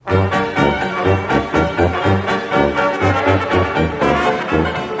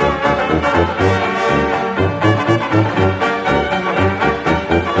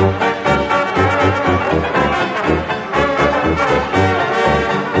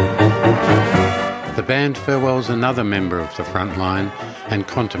the band farewells another member of the front line and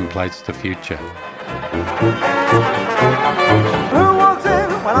contemplates the future. Who walks in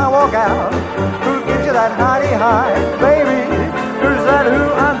when I walk out? Who gives you that high high? Baby, who's that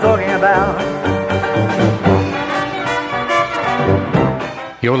who I'm talking about?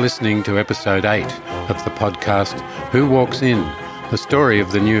 You're listening to episode 8 of the podcast Who Walks In? The story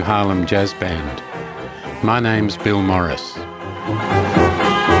of the New Harlem Jazz Band. My name's Bill Morris.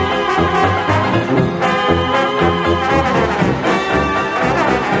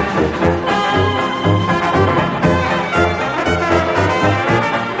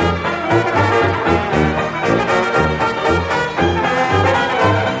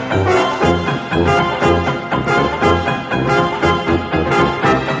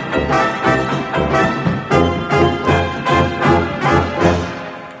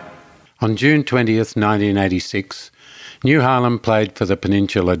 On June 20th, 1986, New Harlem played for the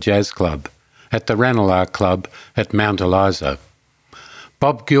Peninsula Jazz Club at the Ranelagh Club at Mount Eliza.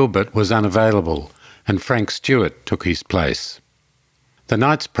 Bob Gilbert was unavailable and Frank Stewart took his place. The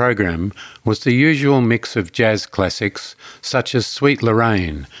night's program was the usual mix of jazz classics such as Sweet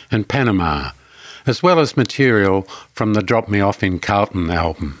Lorraine and Panama, as well as material from the Drop Me Off in Carlton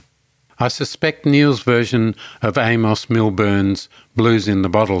album. I suspect Neil's version of Amos Milburn's Blues in the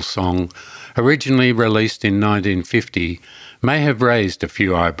Bottle song, originally released in 1950, may have raised a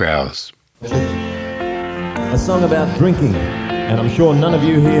few eyebrows. A song about drinking, and I'm sure none of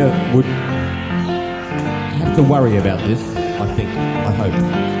you here would have to worry about this, I hope.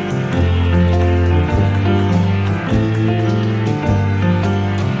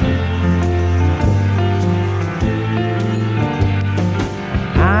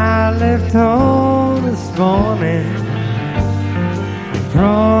 I left home this morning,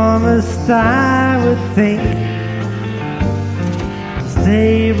 promised I would think,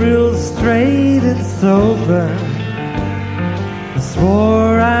 stay real straight and sober,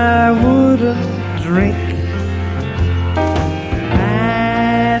 swore I wouldn't drink.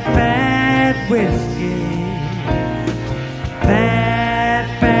 Bad whiskey,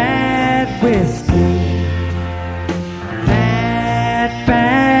 bad whiskey,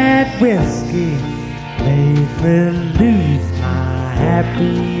 bad whiskey made me lose my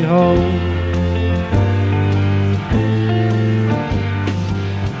happy home.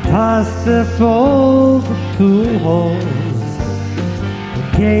 Tossed up all the pool halls,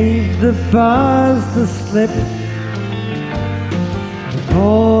 gave the bars the slip.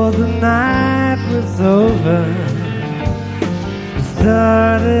 Before the night was over,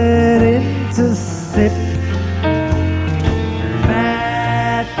 started in to sip.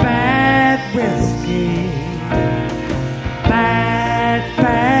 Bad whiskey,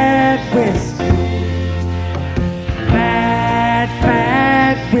 bad whiskey, bad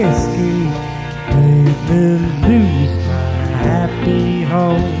whiskey made me lose my happy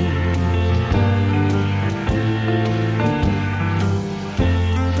home.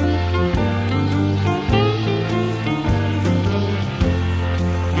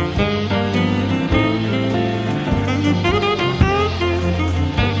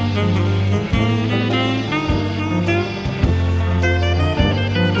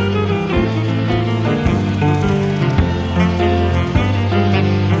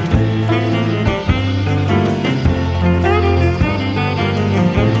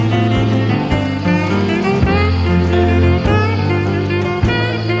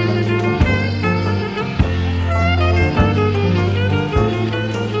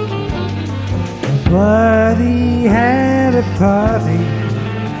 Buddy had a party,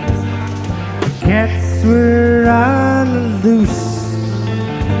 the cats were on the loose.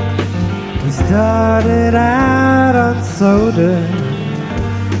 We started out on soda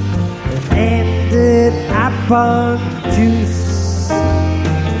and ended up on juice.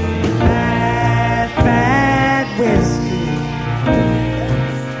 Bad whiskey,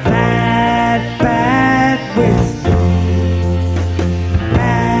 bad whiskey,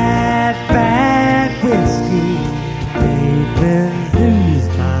 bad whiskey made me lose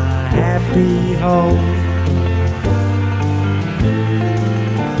my happy home.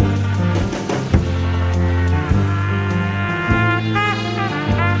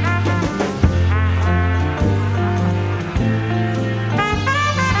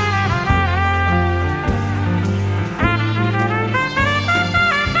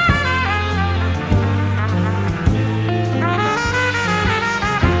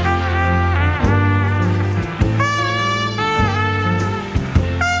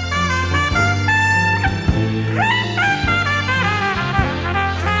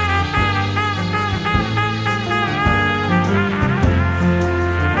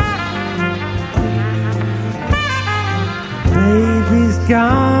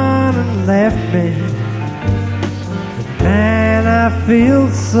 me. Man, I feel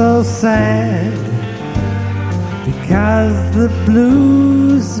so sad because the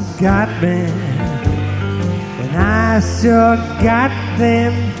blues got me, and I sure got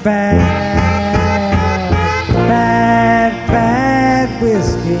them bad. Bad, bad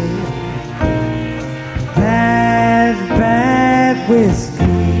whiskey. Bad, bad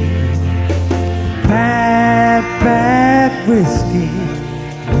whiskey. Bad, bad whiskey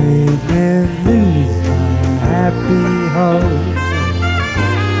made me lose my happy home.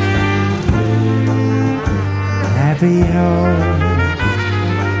 Happy home.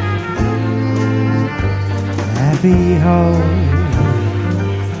 Happy home.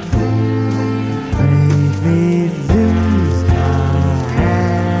 Made me lose my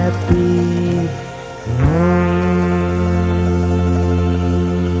happy home.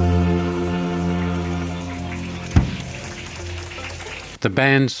 The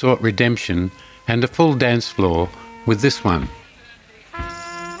band sought redemption and a full dance floor with this one.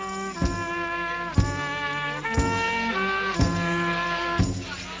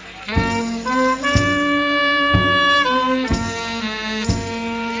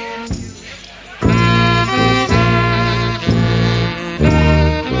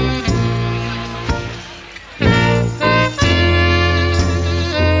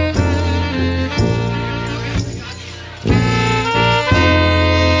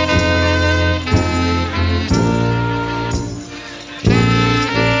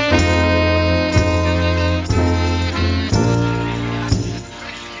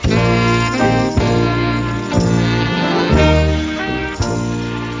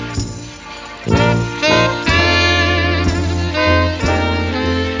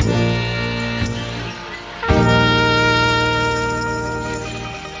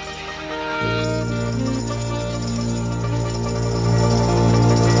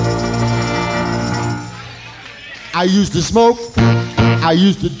 I used to smoke, I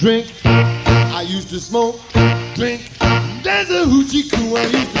used to drink, I used to smoke, drink, dance a hoochie coo. I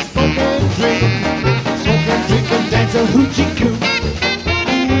used to smoke and drink and dance a hoochie coo.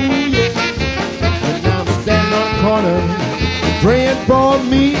 Ooh, yeah. And now I'm standing on the corner, praying for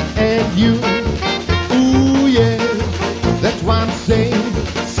me and you. Ooh, yeah. That's why I'm saying,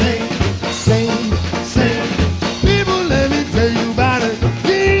 people, let me tell you about it.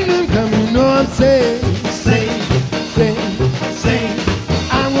 Kingdom come, you know I'm saying.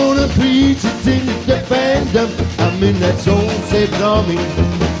 I'm gonna preach it till you defend them. I'm in that soul-saving army,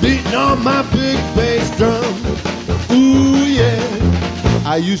 beating on my big bass drum. Ooh, yeah.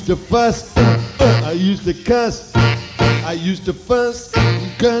 I used to fuss, I used to cuss, I used to fuss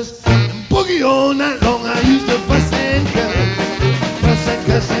and cuss and boogie all night long. I used to fuss and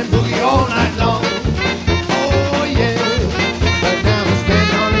cuss and boogie all night long. Oh, yeah. But now I'm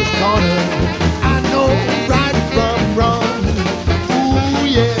standing on this corner, I know right from wrong. Ooh,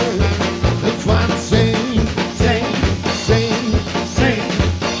 yeah. That's why I'm saying.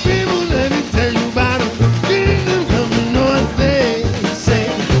 People, let me tell you about it. Kingdom come, you know I'm saying.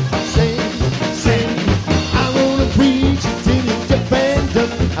 I'm gonna preach it till you defend them.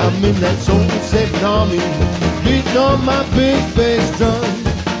 I'm in that soul-saving army, beating on my big bass drum.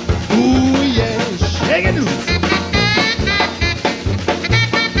 Ooh, yeah. Shake it loose.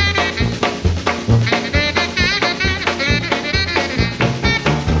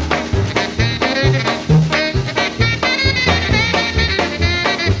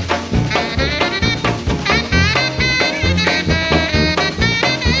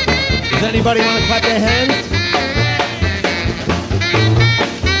 Does anybody want to clap their hands?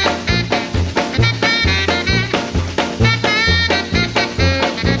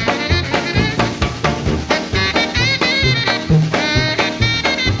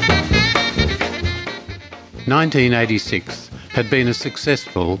 (1986) had been a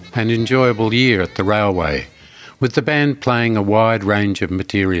successful and enjoyable year at the Railway, with the band playing a wide range of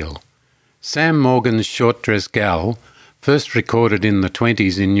material. Sam Morgan's Short Dress Gal, first recorded in the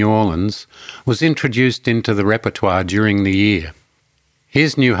 20s in New Orleans, was introduced into the repertoire during the year.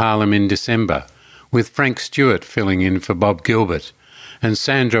 Here's New Harlem in December, with Frank Stewart filling in for Bob Gilbert, and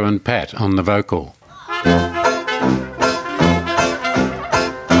Sandra and Pat on the vocal.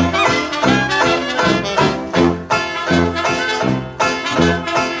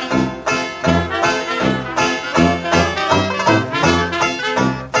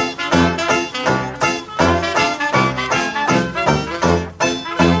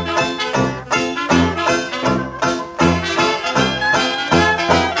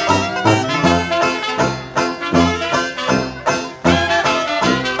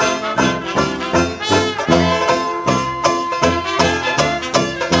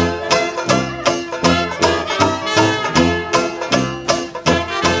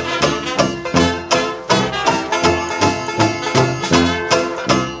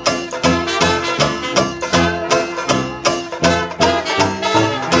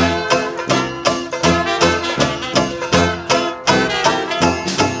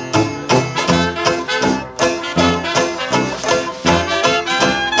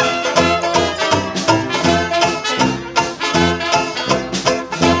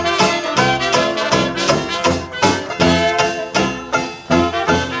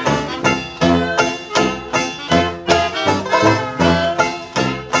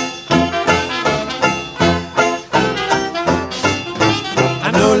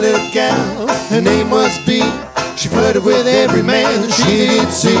 her name was Bee. She flirted with every man she did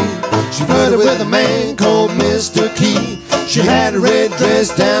see. She flirted with a man called Mr. Key. She had a red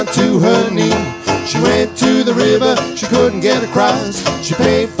dress down to her knee. She went to the river, she couldn't get across. She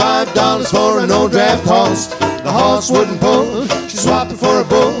paid $5 for an old draft horse. The horse wouldn't pull, she swapped it for a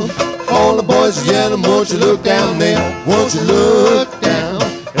bull. All the boys were yelling, won't you look down there? Won't you look down?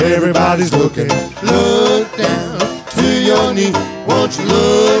 Everybody's looking. Look down to your knee. Won't you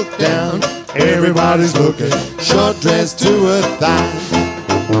look down? Everybody's looking. Short dress to her thigh.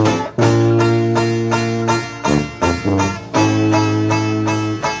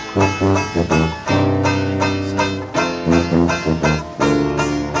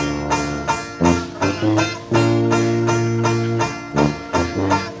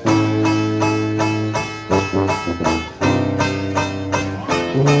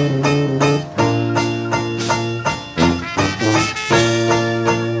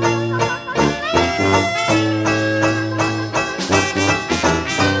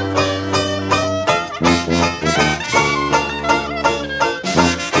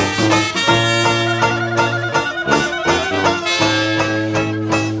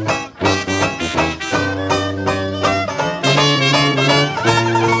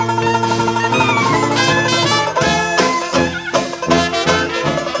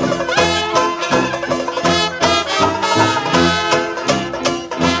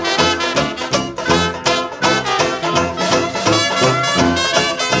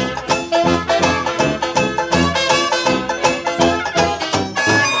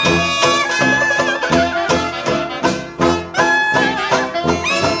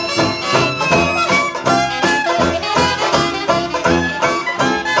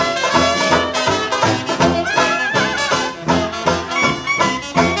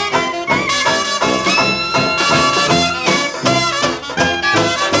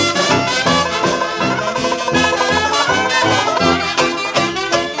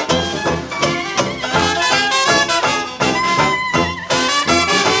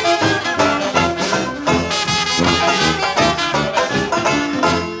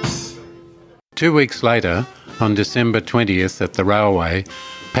 2 weeks later, on December 20th at the Railway,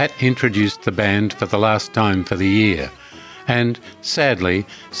 Pat introduced the band for the last time for the year and, sadly,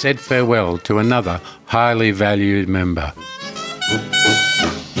 said farewell to another highly valued member.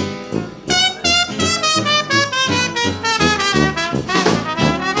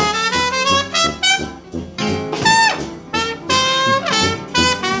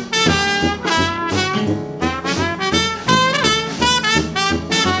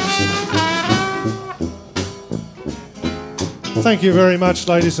 Thank you very much,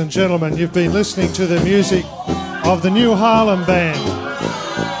 ladies and gentlemen. You've been listening to the music of the New Harlem Band.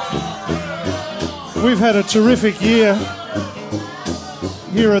 We've had a terrific year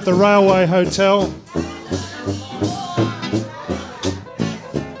here at the Railway Hotel.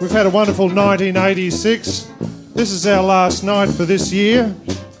 We've had a wonderful 1986. This is our last night for this year.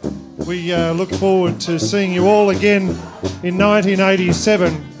 We look forward to seeing you all again in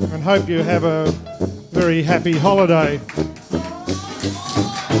 1987 and hope you have a very happy holiday.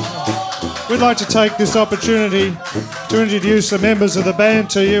 We'd like to take this opportunity to introduce the members of the band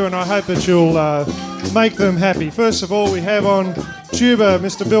to you, and I hope that you'll make them happy. First of all, we have on tuba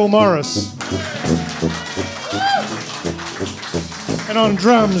Mr. Bill Morris. And on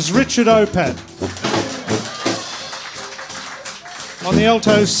drums, Richard Opat. On the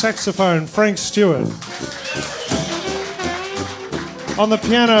alto saxophone, Frank Stewart. On the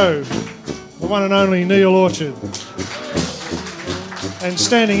piano, the one and only Neil Orchard. And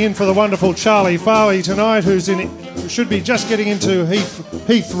standing in for the wonderful Charlie Farley tonight, who should be just getting into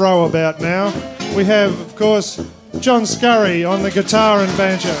Heathrow about now. We have, of course, John Scurry on the guitar and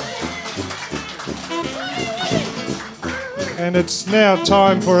banjo. And it's now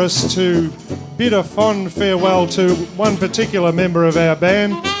time for us to bid a fond farewell to one particular member of our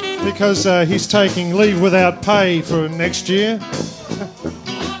band because he's taking leave without pay for next year.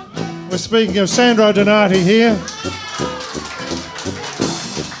 We're speaking of Sandro Donati here.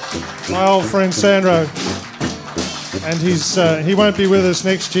 My old friend Sandro, and he won't be with us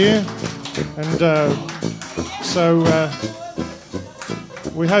next year, and so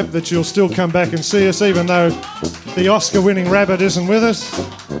we hope that you'll still come back and see us, even though the Oscar-winning Rabbit isn't with us.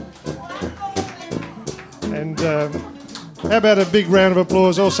 And how about a big round of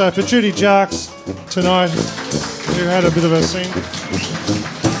applause also for Judy Jarks tonight, who had a bit of a sing.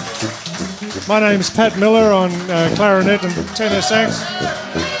 My name's Pat Miller on clarinet and tenor sax.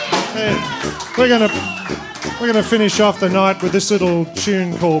 We're gonna finish off the night with this little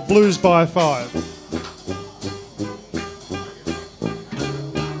tune called Blues by Five.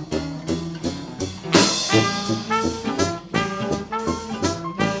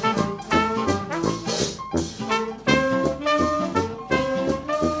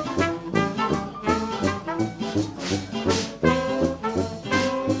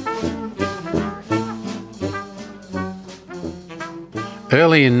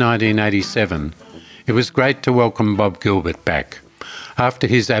 Early in 1987, it was great to welcome Bob Gilbert back, after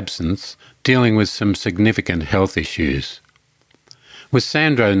his absence dealing with some significant health issues. With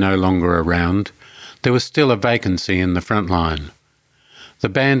Sandro no longer around, there was still a vacancy in the front line. The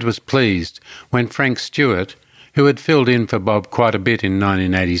band was pleased when Frank Stewart, who had filled in for Bob quite a bit in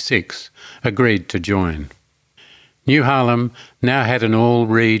 1986, agreed to join. New Harlem now had an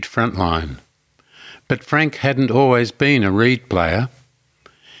all-reed front line. But Frank hadn't always been a reed player.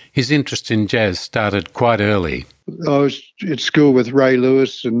 His interest in jazz started quite early. I was at school with Ray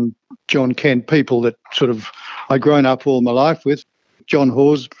Lewis and John Kent, people that sort of I'd grown up all my life with. John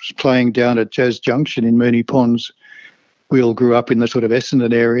Hawes was playing down at Jazz Junction in Moonee Ponds. We all grew up in the sort of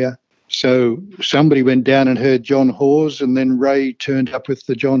Essendon area. So somebody went down and heard John Hawes, and then Ray turned up with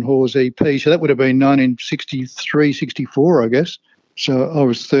the John Hawes EP. So that would have been 1963, 64, I guess. So I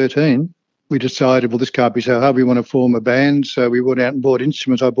was 13. We decided, well, this can't be so hard. We want to form a band. So we went out and bought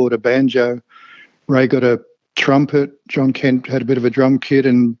instruments. I bought a banjo. Ray got a trumpet. John Kent had a bit of a drum kit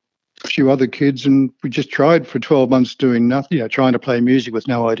and a few other kids. And we just tried for 12 months doing nothing, trying to play music with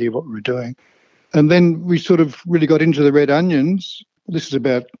no idea what we were doing. And then we sort of really got into the Red Onions. This is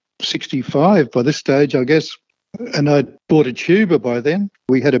about 65 by this stage, I guess. And I bought a tuba by then.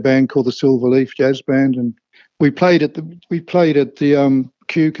 We had a band called the Silver Leaf Jazz Band, and we played at the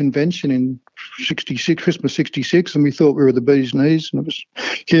Q convention in 66, Christmas 66, and we thought we were the bee's knees. And it was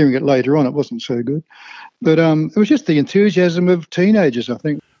hearing it later on, it wasn't so good. But it was just the enthusiasm of teenagers, I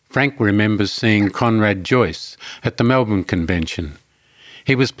think. Frank remembers seeing Conrad Joyce at the Melbourne convention.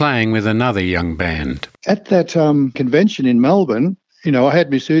 He was playing with another young band. At that convention in Melbourne, I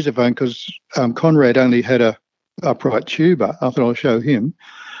had my sousaphone because Conrad only had a upright tuba. I thought I'll show him.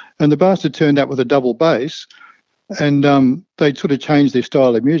 And the bastard turned up with a double bass, and they'd sort of changed their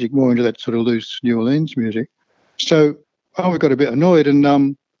style of music more into that sort of loose New Orleans music. So I got a bit annoyed,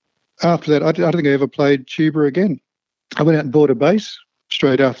 and after that, I don't think I ever played tuba again. I went out and bought a bass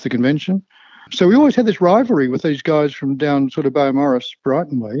straight after the convention. So we always had this rivalry with these guys from down sort of Beaumaris,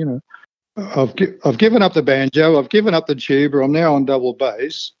 Brighton way, I've given up the banjo, I've given up the tuba, I'm now on double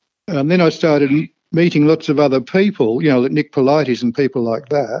bass. And then I started meeting lots of other people, like Nick Politis and people like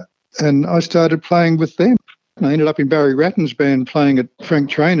that. And I started playing with them. And I ended up in Barry Ratton's band playing at Frank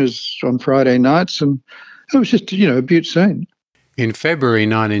Trainor's on Friday nights. And it was just, a beaut scene. In February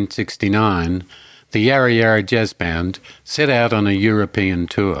 1969, the Yarra Yarra Jazz Band set out on a European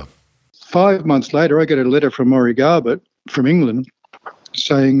tour. 5 months later, I get a letter from Maury Garbett from England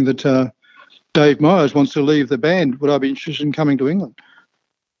saying that Dave Myers wants to leave the band. Would I be interested in coming to England?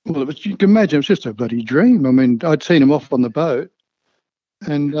 Well, you can imagine, it was just a bloody dream. I mean, I'd seen him off on the boat,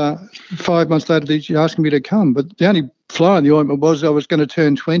 and 5 months later, he's asking me to come. But the only fly in the ointment was I was going to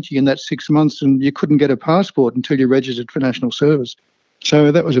turn 20 in that 6 months, and you couldn't get a passport until you registered for national service.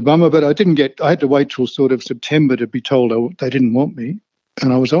 So that was a bummer, but I had to wait till sort of September to be told they didn't want me,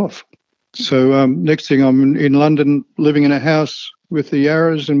 and I was off. So next thing, I'm in London living in a house with the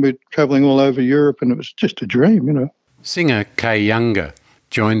Yarras, and we're travelling all over Europe, and it was just a dream, Singer Kay Younger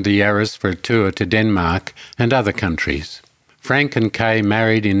joined the Yarras for a tour to Denmark and other countries. Frank and Kay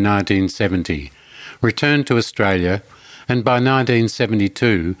married in 1970, returned to Australia, and by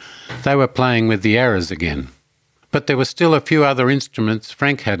 1972 they were playing with the Yarras again. But there were still a few other instruments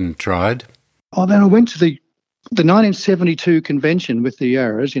Frank hadn't tried. Oh, then I went to the 1972 convention with the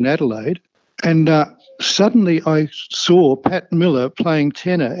Yarras in Adelaide, and suddenly I saw Pat Miller playing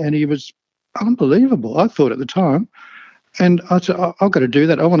tenor, and he was unbelievable, I thought at the time. And I said, I've got to do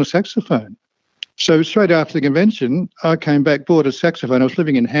that. I want a saxophone. So straight after the convention, I came back, bought a saxophone. I was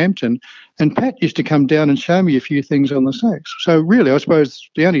living in Hampton, and Pat used to come down and show me a few things on the sax. So really, I suppose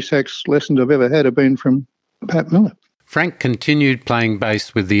the only sax lessons I've ever had have been from Pat Miller. Frank continued playing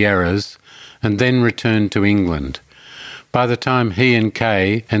bass with the Yarras and then returned to England. By the time he and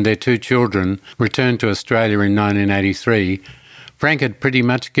Kay and their two children returned to Australia in 1983, Frank had pretty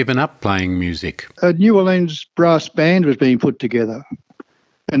much given up playing music. A New Orleans brass band was being put together,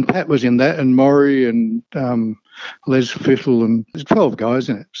 and Pat was in that, and Maury and Les Fiffle, and there's 12 guys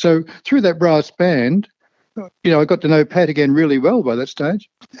in it. So through that brass band, I got to know Pat again really well by that stage.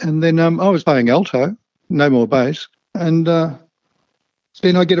 And then I was playing alto, no more bass. And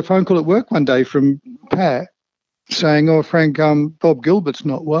then I get a phone call at work one day from Pat saying, "Oh, Frank, Bob Gilbert's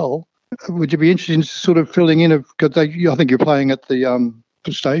not well. Would you be interested in sort of filling in? Because I think you're playing at the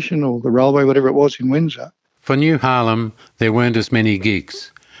station or the railway, whatever it was in Windsor." For New Harlem, there weren't as many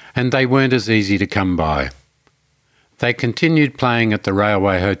gigs, and they weren't as easy to come by. They continued playing at the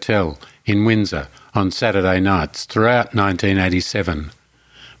Railway Hotel in Windsor on Saturday nights throughout 1987,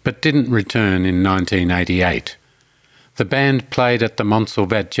 but didn't return in 1988. the band played at the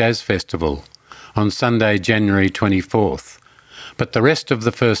Montsalvat Jazz Festival on Sunday, January 24th, but the rest of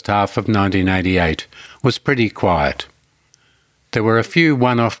the first half of 1988 was pretty quiet. There were a few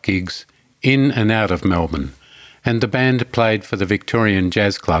one-off gigs in and out of Melbourne, and the band played for the Victorian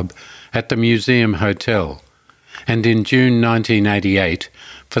Jazz Club at the Museum Hotel, and in June 1988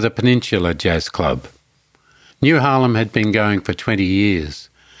 for the Peninsula Jazz Club. New Harlem had been going for 20 years,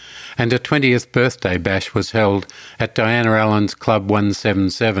 and a 20th birthday bash was held at Diana Allen's Club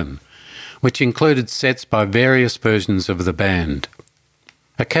 177, which included sets by various versions of the band.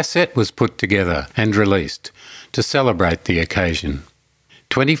 A cassette was put together and released to celebrate the occasion.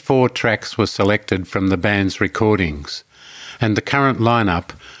 24 tracks were selected from the band's recordings, and the current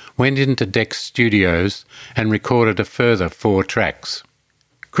lineup went into Dex Studios and recorded a further 4 tracks.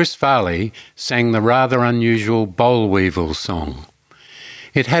 Chris Farley sang the rather unusual Boll Weevil song.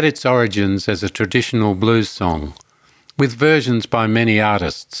 It had its origins as a traditional blues song, with versions by many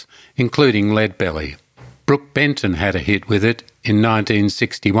artists, including Leadbelly. Brooke Benton had a hit with it in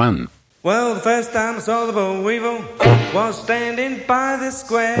 1961. Well, the first time I saw the boll weevil was standing by the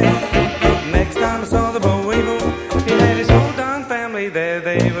square. Next time I saw the boll weevil, he had his whole darn family there.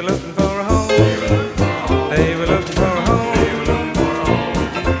 They were looking for a home. They were looking for a home.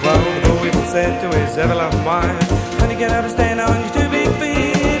 Well, the boll weevil said to his ever-loving wife, when you get up and stand on your 2 big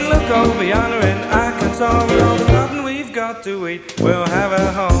feet, look over yonder and I can solve all the loving we've got to eat. We'll have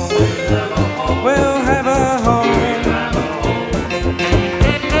a home. We'll have a home.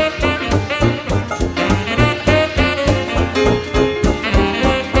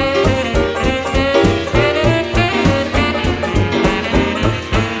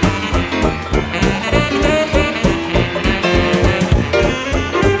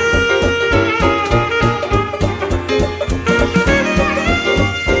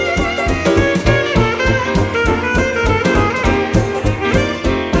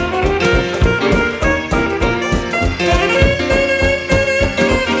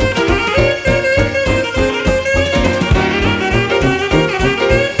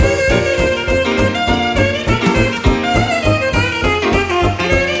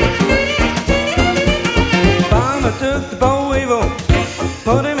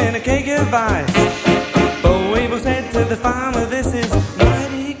 Boll Weevil said to the farmer, this is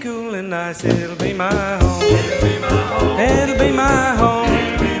mighty cool and nice. It'll be my home. It'll be my home.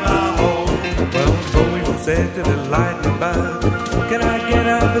 Well, Boll Weevil said to the lightning bug, can I get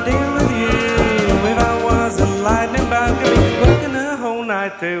up a deal with you? If I was a lightning bug, I'd be working the whole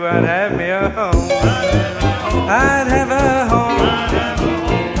night through. I'd have me a home. I'd have a home.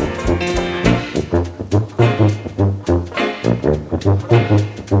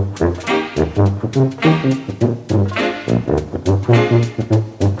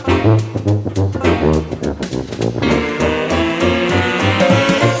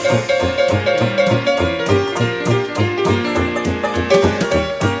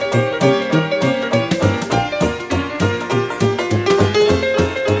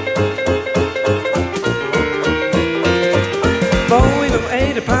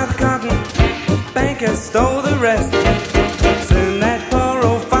 Stole the rest. Soon that poor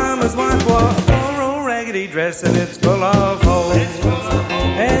old farmer's wife wore a poor old raggedy dress, and it's full of holes.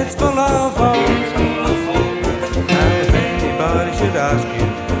 It's full of holes. Now if anybody should ask you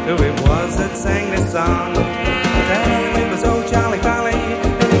who it was that sang this song, tell him it was old Charlie Farley,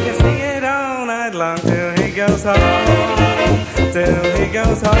 and he can sing it all night long till he goes home. Till he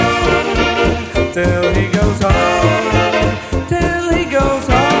goes home. Till he goes home. Till he goes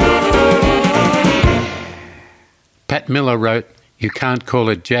home. Pat Miller wrote, "You can't call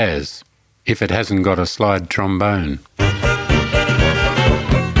it jazz if it hasn't got a slide trombone."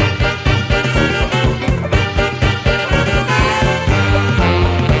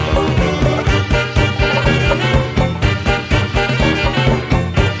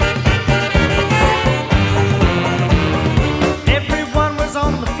 Everyone was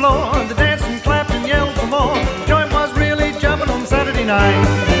on the floor, the dancing, clapped and yelled for more. The joint was really jumping on Saturday night.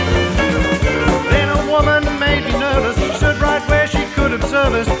 Then a woman made me nervous, stood right where she could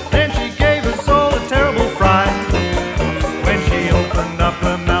observe us. Then she gave us all a terrible fright when she opened up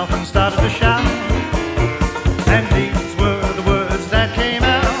her mouth and started to shout. And these were the words that came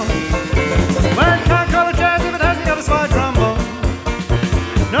out: well, you can't call it jazz if it hasn't got a slide trombone.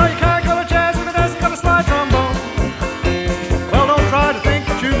 No, you can't call it jazz if it hasn't got a slide trombone. Well, don't try to think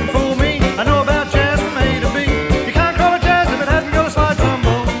that you can fool me. I know about jazz from A to B. You can't call it jazz if it hasn't got a slide trombone.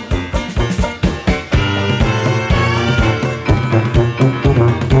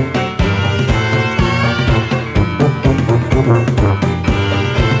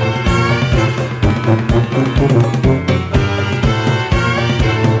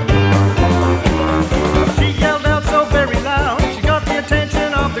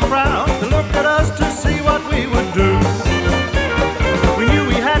 crowd to look at us to see what we would do. We knew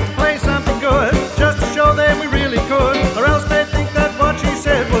we had to play something good just to show them we really could, or else they'd think that what she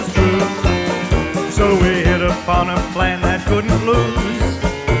said was true. So we hit upon a plan that couldn't lose.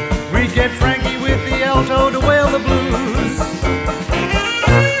 We'd get Frankie with the alto to wail the blues.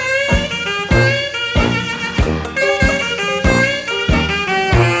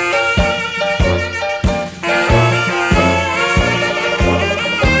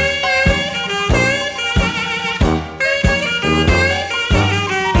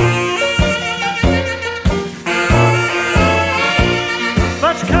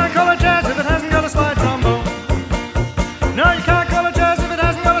 But you can't call it jazz if it hasn't got a slide trombone. No, you can't call it jazz if it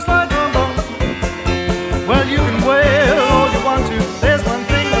hasn't got a slide trombone. Well, you can wail all you want to. There's one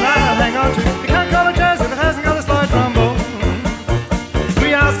thing that I'll hang on to. You can't call it jazz if it hasn't got a slide trombone.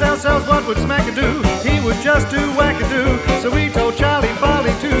 We asked ourselves what would Smacker do. He would just do wackadoo. So we told Charlie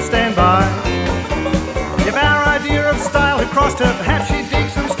Farley to stand by. If our idea of style had crossed her, perhaps she'd dig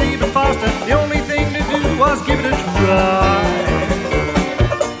some Stephen Foster. The only thing to do was give it a try.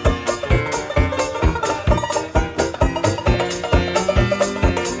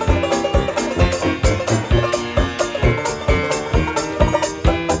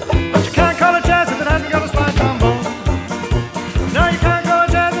 But you can't call it jazz if it hasn't got a slide trombone. No, you can't call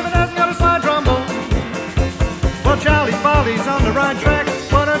it jazz if it hasn't got a slide trombone. Well, Charlie Farley's on the right track.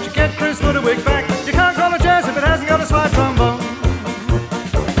 Why don't you get Chris Ludwig back? You can't call it jazz if it hasn't got a slide trombone.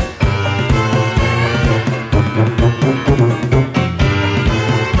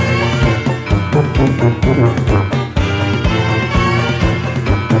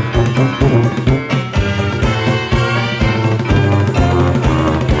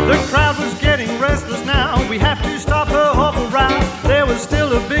 The crowd was getting restless now. We have to stop her awful row. There was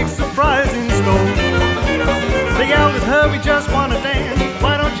still a big surprise in store. They yelled at her, we just want to dance.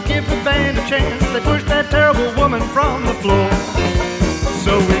 Why don't you give the band a chance? They pushed that terrible woman from the floor.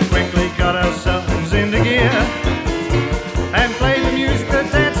 So we quickly got ourselves into gear and played the music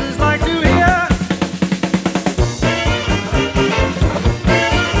that dancers like to hear.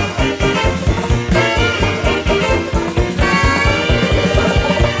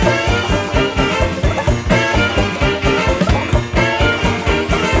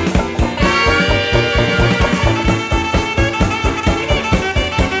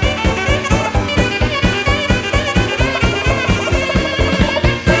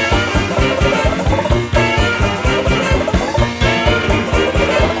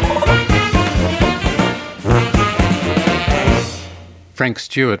 Frank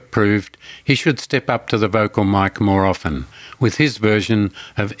Stewart proved he should step up to the vocal mic more often with his version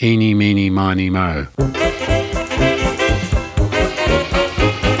of Eeny, Meeny, Miny, Mo.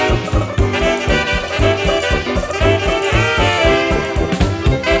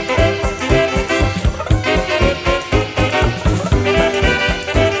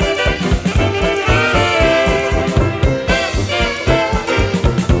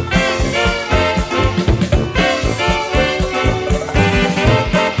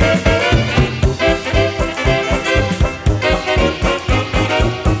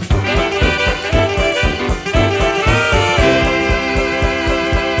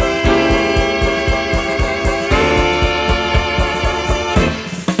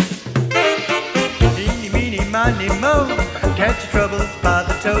 Miny, Mo, catch your troubles by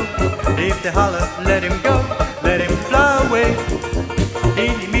the toe. If they holler, let him go, let him fly away.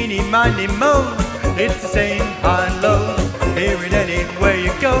 Eeny, meeny, miny, mo, it's the same high and low. Hear it anywhere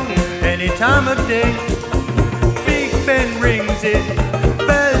you go, any time of day. Big Ben rings it,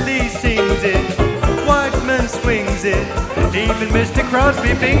 Valley sings it, Whiteman swings it, even Mr.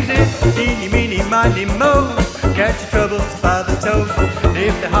 Crosby bings it. Eeny, meeny, miny, mo, catch your troubles by the toe.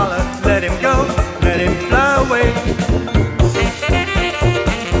 If they holler, let him go, let him fly away.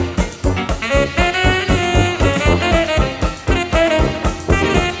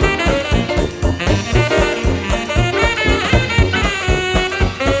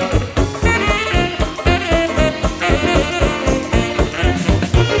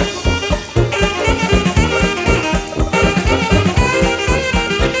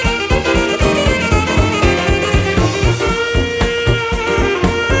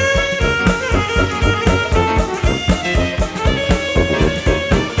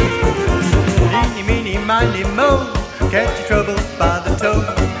 Miny, mo, catch your troubles by the toe.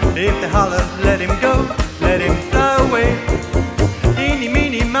 If they holler, let him go, let him fly away. Eeny,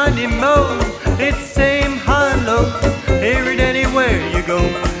 meeny, miny, mo, it's the same high and low. Hear it anywhere you go,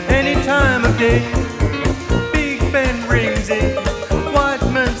 any time of day. Big Ben rings it,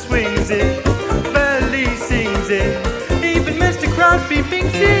 Whiteman swings it, Valley sings it, even Mr. Crosby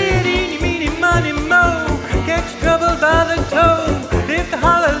beeping Sid, eeny, meeny, miny, mo. Catch trouble by the toe. If they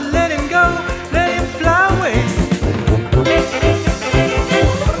holler, let him go, let him fly away.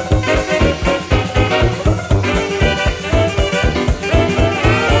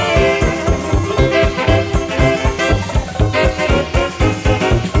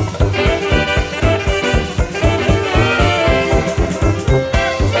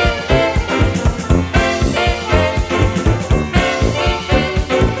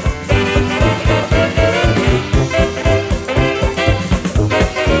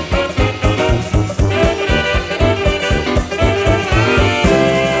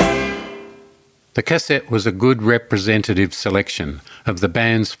 The cassette was a good representative selection of the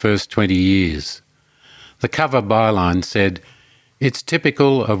band's first 20 years. The cover byline said, "It's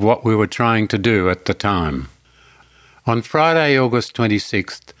typical of what we were trying to do at the time." On Friday, August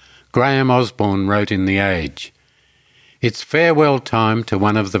 26th, Graham Osborne wrote in The Age, "It's farewell time to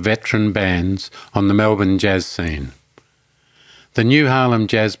one of the veteran bands on the Melbourne jazz scene. The New Harlem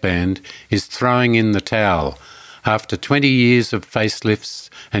Jazz Band is throwing in the towel after 20 years of facelifts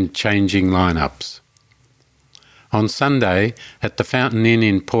and changing lineups. On Sunday, at the Fountain Inn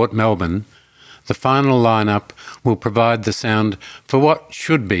in Port Melbourne, the final lineup will provide the sound for what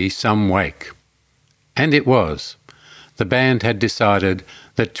should be some wake." And it was. The band had decided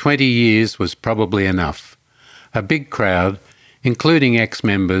that 20 years was probably enough. A big crowd, including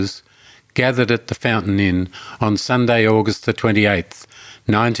ex-members, gathered at the Fountain Inn on Sunday, August the 28th,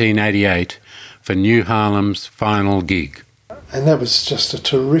 1988, for New Harlem's final gig. And that was just a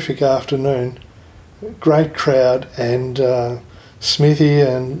terrific afternoon. Great crowd, and Smithy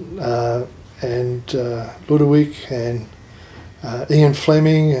and Ludovic and Ian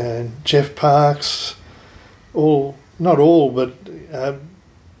Fleming and Jeff Parks, not all, but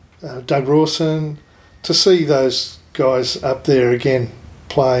Doug Rawson. To see those guys up there again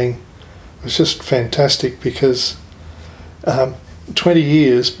playing was just fantastic, because 20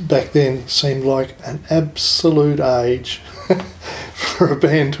 years back then seemed like an absolute age for a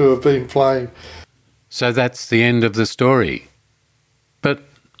band to have been playing. So that's the end of the story. But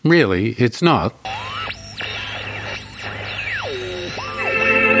really, it's not.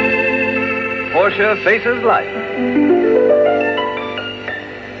 Portia Faces Life.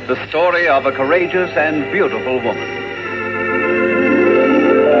 The story of a courageous and beautiful woman.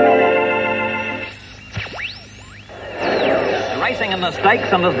 Racing in the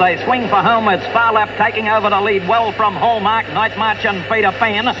stakes, and as they swing for home, it's Far Lap taking over the lead well from Hallmark, Night March and Peter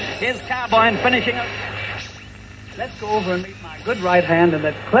Pan. Here's Cowboy finishing it. Let's go over and meet my good right hand and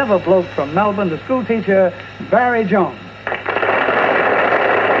that clever bloke from Melbourne, the school teacher, Barry Jones.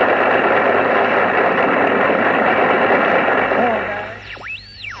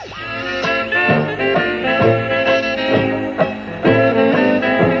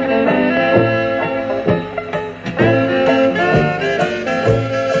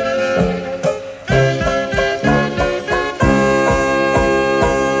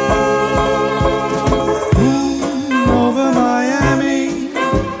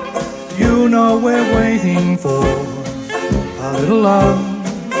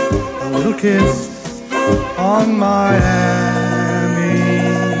 Kiss on Miami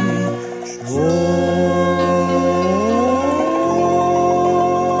shore.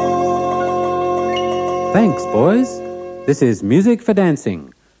 Thanks, boys. This is Music for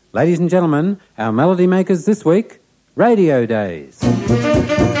Dancing. Ladies and gentlemen, our melody makers this week, Radio Days.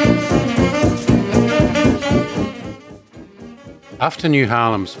 After New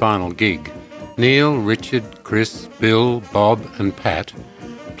Harlem's final gig, Neil, Richard, Chris, Bill, Bob and Pat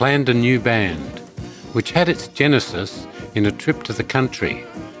planned a new band, which had its genesis in a trip to the country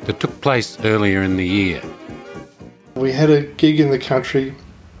that took place earlier in the year. We had a gig in the country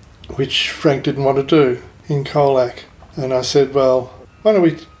which Frank didn't want to do, in Colac, and I said, well, why don't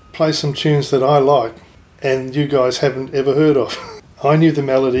we play some tunes that I like and you guys haven't ever heard of. I knew the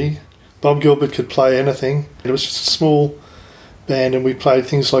melody, Bob Gilbert could play anything. It was just a small band, and we played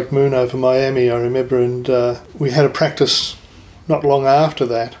things like Moon Over Miami, I remember, and we had a practice not long after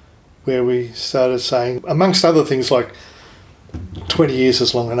that where we started saying, amongst other things like 20 years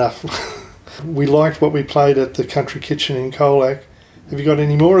is long enough. We liked what we played at the Country Kitchen in Colac. Have you got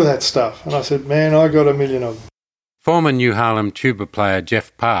any more of that stuff? And I said, man, I got a million of them. Former New Harlem tuba player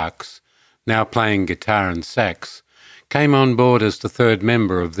Jeff Parks, now playing guitar and sax, came on board as the third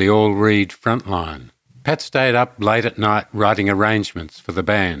member of the all-reed frontline. Pat stayed up late at night writing arrangements for the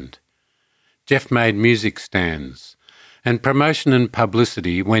band. Jeff made music stands, and promotion and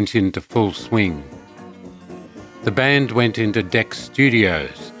publicity went into full swing. The band went into Dex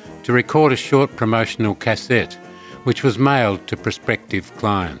Studios to record a short promotional cassette which was mailed to prospective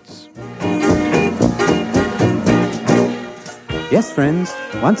clients. Yes, friends,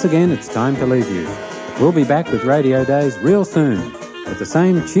 once again it's time to leave you. We'll be back with Radio Days real soon, with the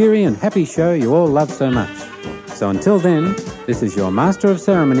same cheery and happy show you all love so much. So until then, this is your Master of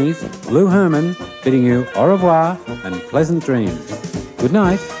Ceremonies, Lou Herman, bidding you au revoir and pleasant dreams. Good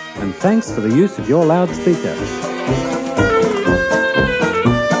night, and thanks for the use of your loudspeaker.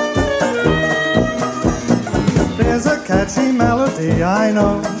 There's a catchy melody, I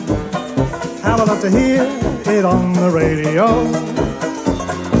know. How I love to hear it on the radio.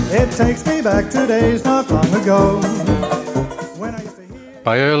 It takes me back to days not long ago. When I used to hear...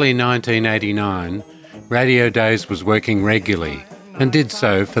 By early 1989, Radio Days was working regularly and did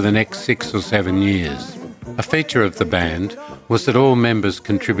so for the next 6 or 7 years. A feature of the band was that all members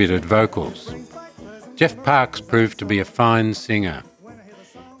contributed vocals. Jeff Parks proved to be a fine singer.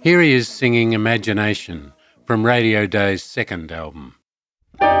 Here he is singing Imagination from Radio Days' second album.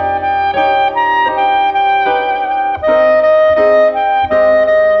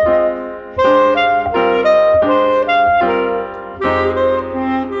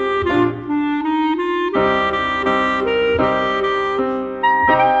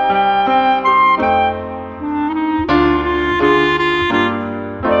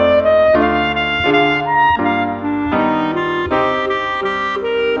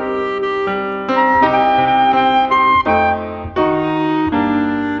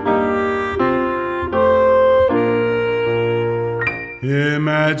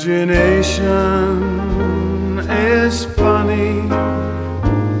 Imagination is funny.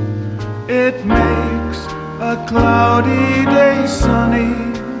 It makes a cloudy day sunny.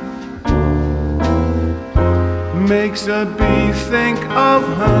 Makes a bee think of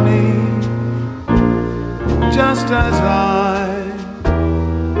honey, just as I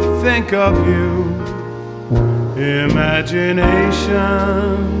think of you. Imagination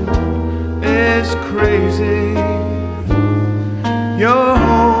is crazy. Your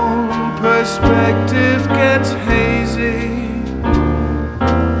whole perspective gets hazy.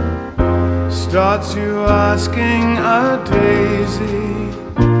 Starts you asking a daisy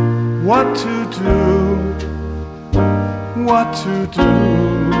what to do, what to do.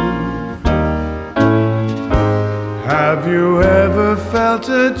 Have you ever felt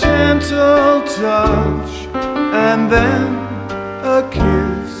a gentle touch, and then a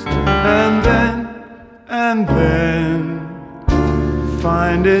kiss, and then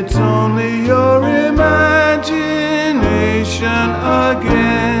find it's only your imagination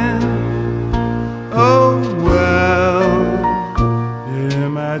again? Oh well,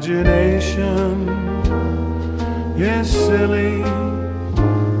 imagination is silly.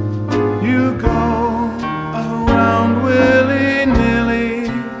 You go around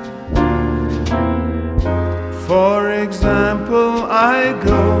willy-nilly. For example, I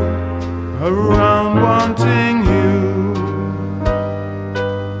go around wanting you,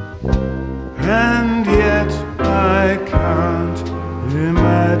 and yet I can't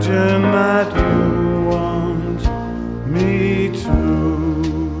imagine that you want me to.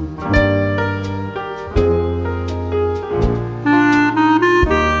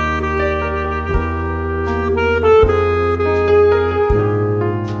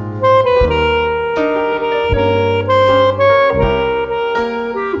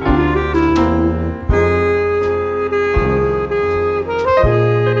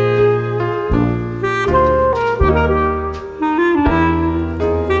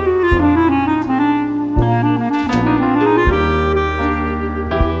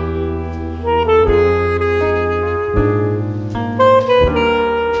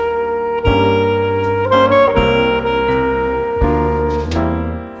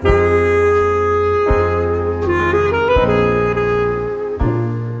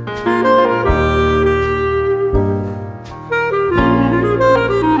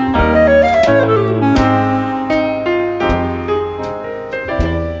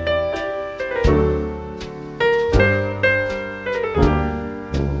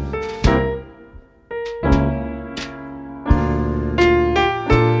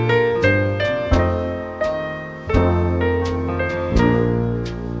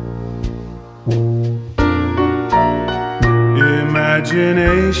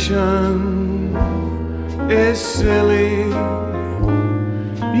 Imagination is silly.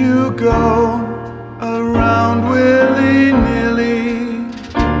 You go around willy-nilly.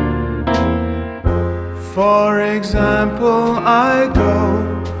 For example, I go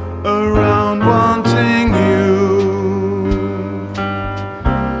around wanting you,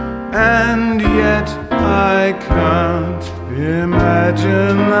 and yet I can't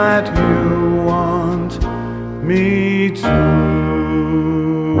imagine that you want me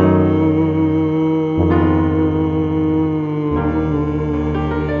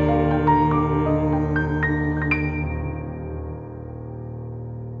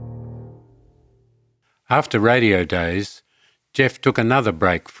After radio days, Jeff took another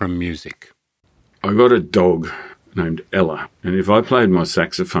break from music. I got a dog named Ella, and if I played my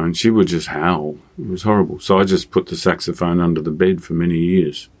saxophone, she would just howl. It was horrible. So I just put the saxophone under the bed for many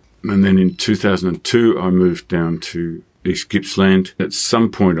years. And then in 2002, I moved down to East Gippsland. At some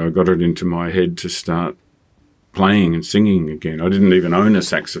point, I got it into my head to start playing and singing again. I didn't even own a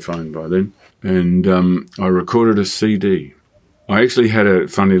saxophone by then. And I recorded a CD. I actually had a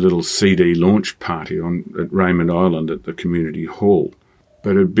funny little CD launch party at Raymond Island at the community hall.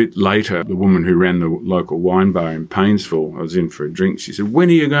 But a bit later, the woman who ran the local wine bar in Paynesville, I was in for a drink, she said, "When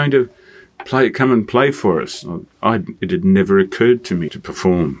are you going to come and play for us?" It had never occurred to me to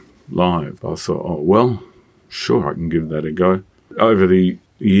perform live. I thought, oh, well, sure, I can give that a go. Over the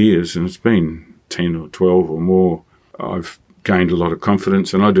years, and it's been 10 or 12 or more, I've gained a lot of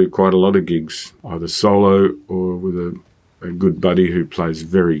confidence, and I do quite a lot of gigs, either solo or with a good buddy who plays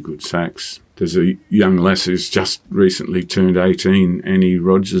very good sax. There's a young lass who's just recently turned 18, Annie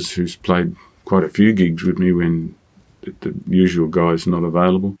Rogers, who's played quite a few gigs with me when the usual guy's not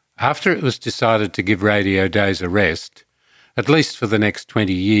available. After it was decided to give radio days a rest, at least for the next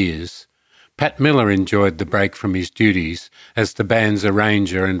 20 years, Pat Miller enjoyed the break from his duties as the band's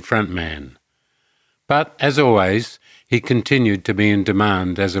arranger and frontman. But, as always, he continued to be in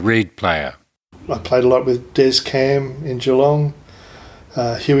demand as a reed player. I played a lot with Des Cam in Geelong,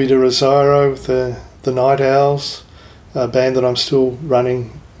 Huey de Rosario with the Night Owls, a band that I'm still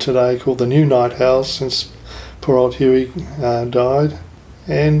running today called the New Night Owls since poor old Huey died.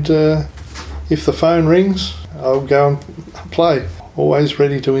 And if the phone rings, I'll go and play, always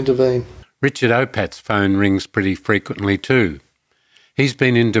ready to intervene. Richard Opat's phone rings pretty frequently too. He's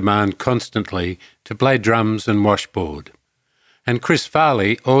been in demand constantly to play drums and washboard. And Chris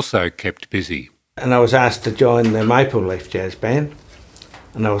Farley also kept busy. And I was asked to join the Maple Leaf Jazz Band,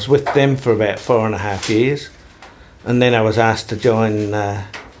 and I was with them for about 4.5 years. And then I was asked to join the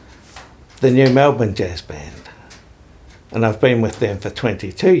New Melbourne Jazz Band, and I've been with them for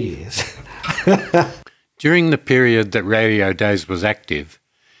 22 years. During the period that Radio Days was active,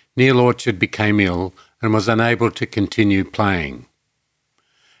 Neil Orchard became ill and was unable to continue playing.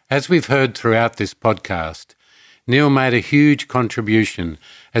 As we've heard throughout this podcast, Neil made a huge contribution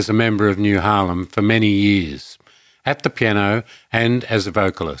as a member of New Harlem for many years, at the piano and as a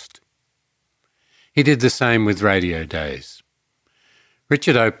vocalist. He did the same with Radio Days.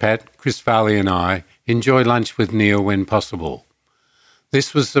 Richard Opat, Chris Farley and I enjoy lunch with Neil when possible.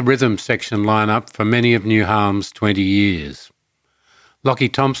 This was the rhythm section lineup for many of New Harlem's 20 years. Lockie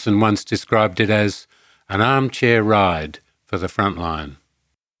Thompson once described it as an armchair ride for the front line.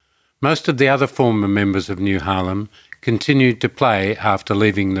 Most of the other former members of New Harlem continued to play after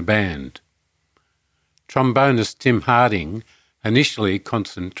leaving the band. Trombonist Tim Harding initially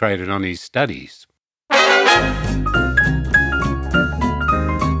concentrated on his studies.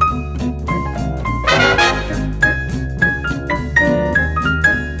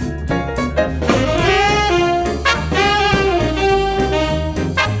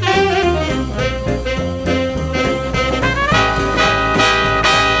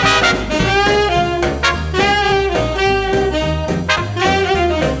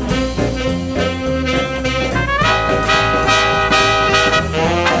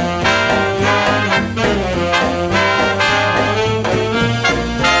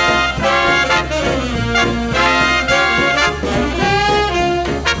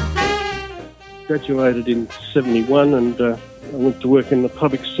 Graduated in 71 and I went to work in the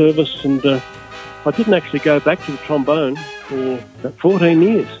public service, and I didn't actually go back to the trombone for about 14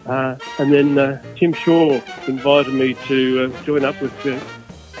 years. And then Tim Shaw invited me to join up with the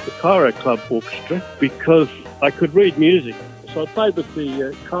Cairo Club Orchestra because I could read music. So I played with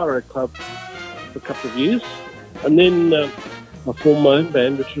the Cairo Club for a couple of years, and then I formed my own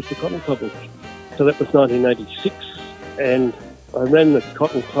band, which was the Cotton Club Orchestra. So that was 1986, and I ran the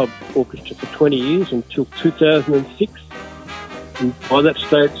Cotton Club Orchestra for 20 years until 2006. And by that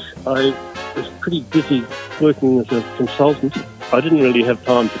stage, I was pretty busy working as a consultant. I didn't really have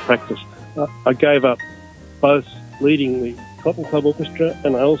time to practice. I gave up both leading the Cotton Club Orchestra,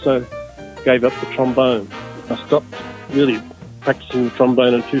 and I also gave up the trombone. I stopped really practicing the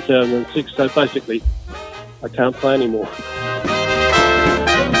trombone in 2006, so basically I can't play anymore.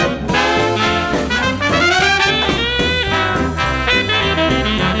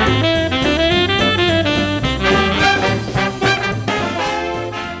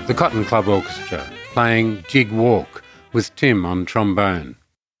 The Cotton Club Orchestra, playing Jig Walk with Tim on trombone.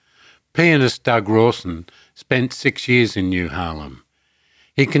 Pianist Doug Rawson spent 6 years in New Harlem.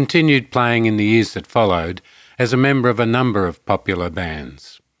 He continued playing in the years that followed as a member of a number of popular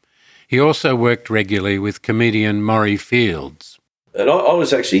bands. He also worked regularly with comedian Maury Fields. And I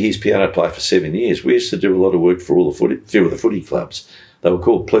was actually his piano player for 7 years. We used to do a lot of work for a few of the footy clubs. They were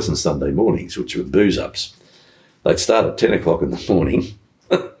called Pleasant Sunday Mornings, which were booze-ups. They'd start at 10 o'clock in the morning.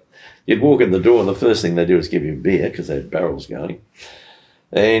 You'd walk in the door and the first thing they'd do is give you a beer because they had barrels going.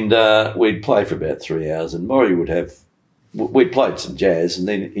 And we'd play for about 3 hours, and Maury we'd played some jazz, and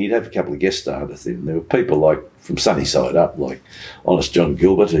then he'd have a couple of guest stars. And there were people like from Sunnyside up, like Honest John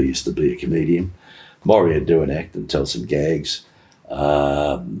Gilbert, who used to be a comedian. Maury would do an act and tell some gags.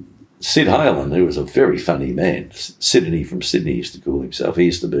 Sid Halen, who was a very funny man. Sydney from Sydney used to call himself. He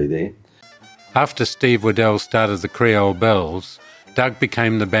used to be there. After Steve Waddell started the Creole Bells, Doug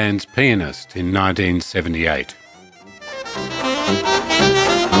became the band's pianist in 1978.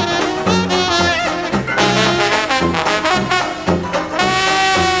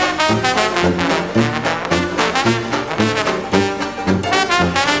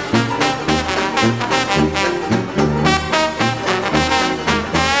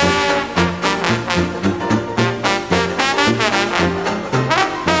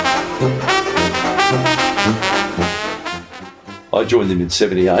 I joined them in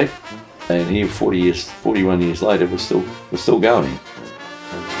 78, and here 41 years later, we're still going.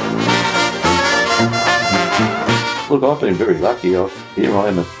 Look, I've been very lucky. Here I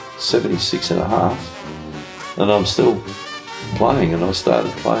am at 76 and a half, and I'm still playing, and I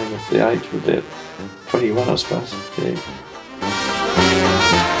started playing at the age of about 21, I suppose. Yeah.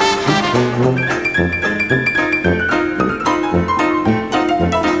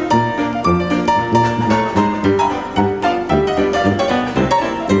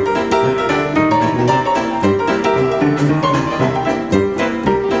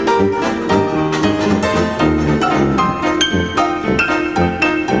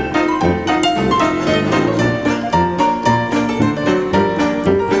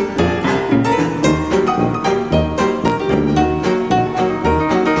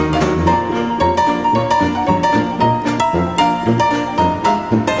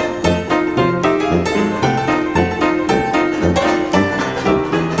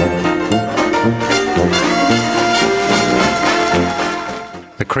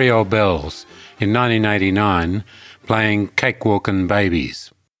 Creole Bells in 1989, playing Cakewalkin'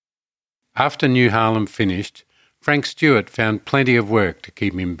 Babies. After New Harlem finished, Frank Stewart found plenty of work to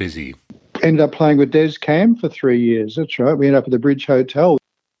keep him busy. Ended up playing with Des Cam for 3 years, that's right. We ended up at the Bridge Hotel.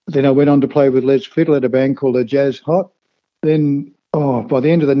 Then I went on to play with Les Fiddle at a band called the Jazz Hot. Then, by the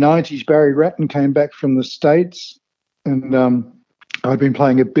end of the 90s, Barry Ratton came back from the States, and I'd been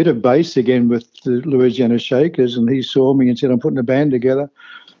playing a bit of bass again with the Louisiana Shakers, and he saw me and said, I'm putting a band together.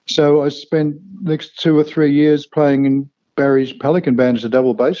 So I spent the next 2 or 3 years playing in Barry's Pelican Band as a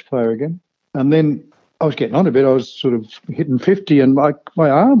double bass player again. And then I was getting on a bit. I was sort of hitting 50 and my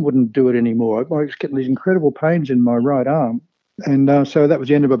arm wouldn't do it anymore. I was getting these incredible pains in my right arm. And so that was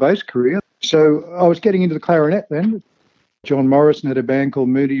the end of my bass career. So I was getting into the clarinet then. John Morrison had a band called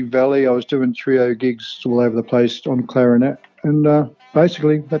Moody Valley. I was doing trio gigs all over the place on clarinet. And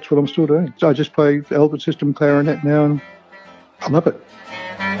basically that's what I'm still doing. So I just play Albert System clarinet now and I love it.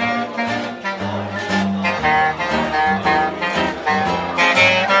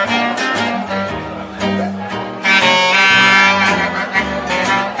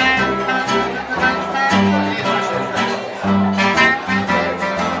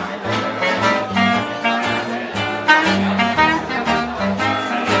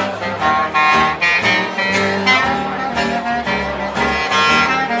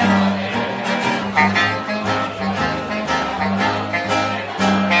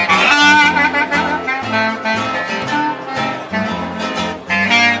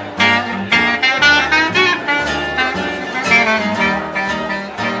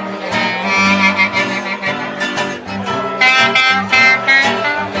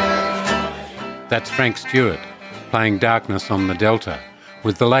 That's Frank Stewart playing Darkness on the Delta,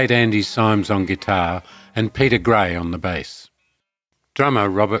 with the late Andy Symes on guitar and Peter Gray on the bass. Drummer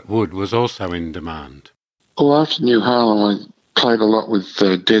Robert Wood was also in demand. Well, after New Harlem, I played a lot with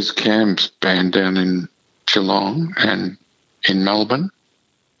Des Cam's band down in Geelong and in Melbourne.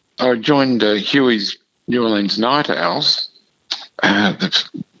 I joined Huey's New Orleans Night Owls.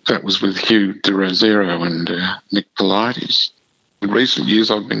 That was with Hugh de Rosero and Nick Politis. In recent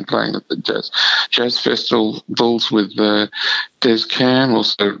years, I've been playing at the jazz festivals with Des Cam.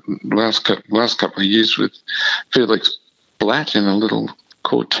 Also, last couple of years with Felix Blatt in a little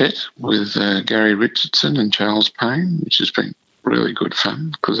quartet with Gary Richardson and Charles Payne, which has been really good fun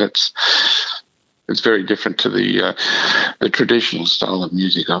because it's very different to the traditional style of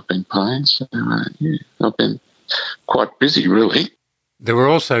music I've been playing. So I've been quite busy, really. There were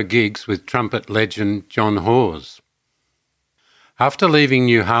also gigs with trumpet legend John Hawes. After leaving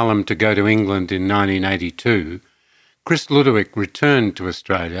New Harlem to go to England in 1982, Chris Ludowick returned to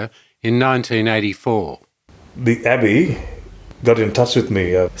Australia in 1984. The Abbey got in touch with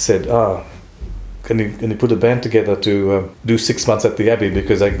me, said, can you put a band together to do 6 months at the Abbey,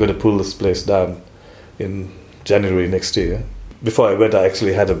 because I'm going to pull this place down in January next year. Before I went, I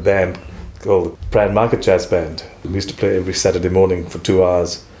actually had a band called the Brand Market Jazz Band. We used to play every Saturday morning for 2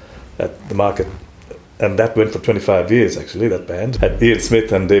 hours at the market. And that went for 25 years, actually, that band. Had Ian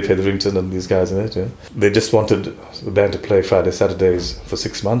Smith and Dave Hetherington and these guys in it. Yeah. They just wanted the band to play Friday, Saturdays for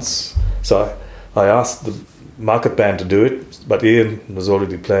 6 months. So I asked the market band to do it, but Ian was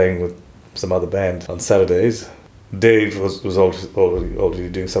already playing with some other band on Saturdays. Dave was already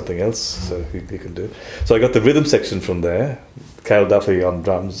doing something else, so he can do it. So I got the rhythm section from there. Carol Duffy on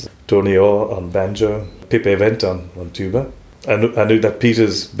drums, Tony Orr on banjo, Pip Event on tuba. I knew that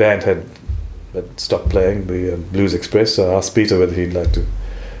Peter's band had stopped playing, the Blues Express, so I asked Peter whether he'd like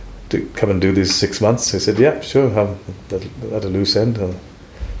to come and do these 6 months. He said, yeah, sure, I'm at a loose end, I'll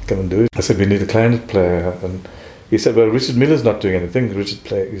come and do it. I said, we need a clarinet player, and he said, well, Richard Miller's not doing anything. Richard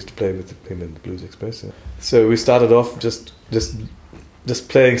used to play with him in the Blues Express. Yeah. So we started off just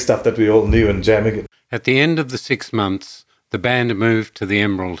playing stuff that we all knew and jamming it. At the end of the 6 months, the band moved to the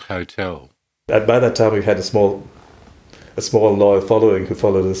Emerald Hotel. By that time, we had a small loyal following who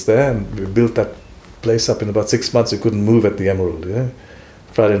followed us there, and we built that place up in about 6 months. We couldn't move at the Emerald. Yeah?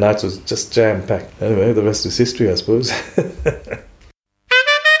 Friday nights was just jam-packed. Anyway, the rest is history, I suppose.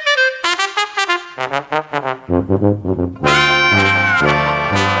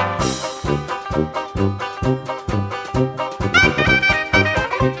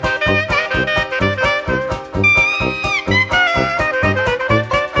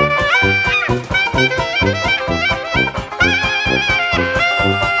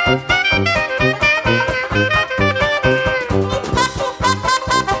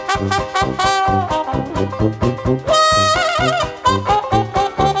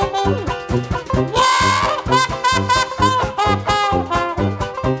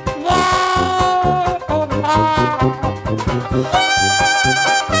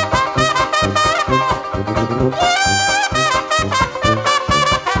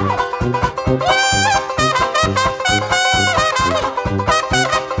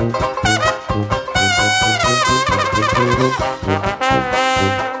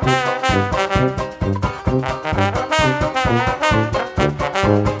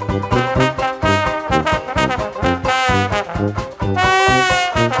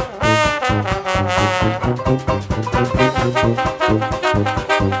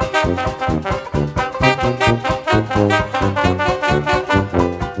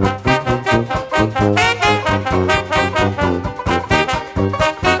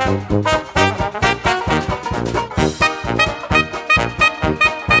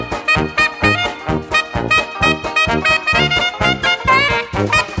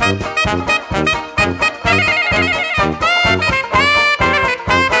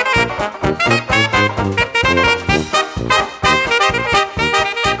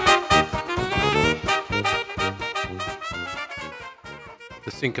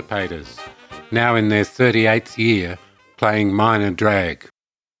 Syncopators, now in their 38th year, playing minor drag.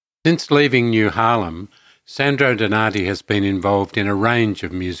 Since leaving New Harlem, Sandro Donati has been involved in a range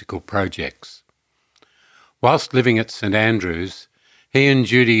of musical projects. Whilst living at St Andrews, he and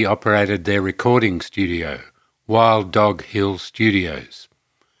Judy operated their recording studio, Wild Dog Hill Studios.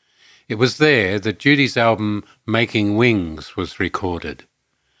 It was there that Judy's album Making Wings was recorded.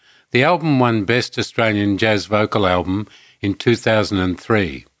 The album won Best Australian Jazz Vocal Album in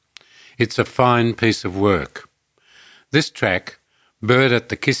 2003. It's a fine piece of work. This track, Bird at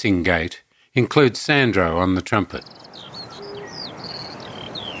the Kissing Gate, includes Sandro on the trumpet.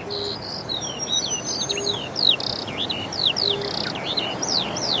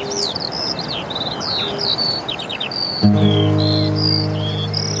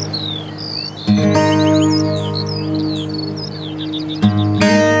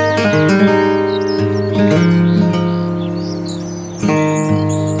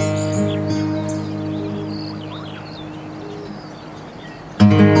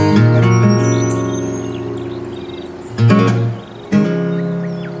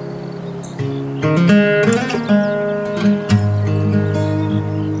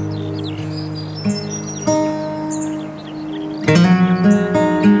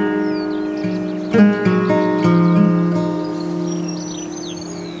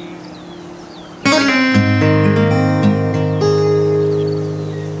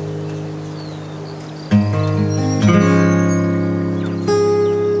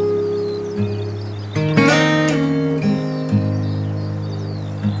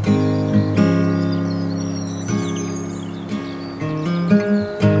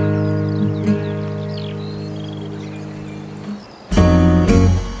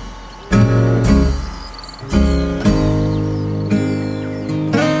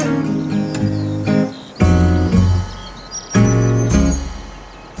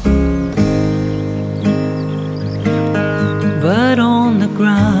 But on the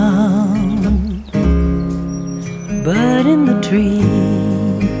ground, but in the tree,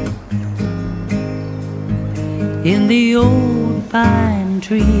 in the old pine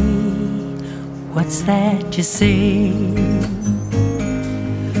tree, what's that you say?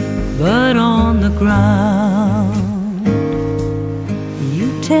 But on the ground,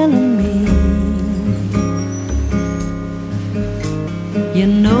 you telling me, you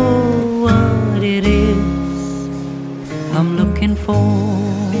know what it is I'm looking for.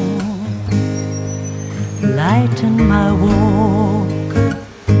 Lighten my walk,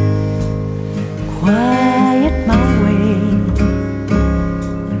 quiet my way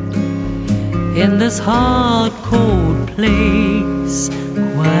in this hard, cold place.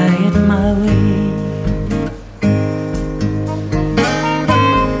 Quiet my way.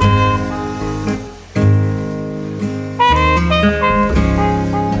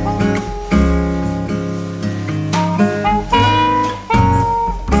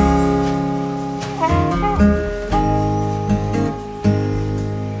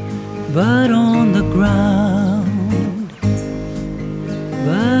 But on the ground,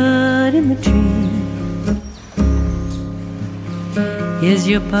 but in the tree, is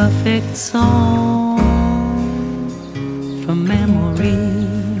your perfect song from memory.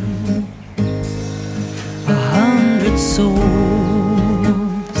 100 souls,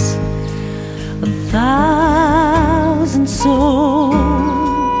 1,000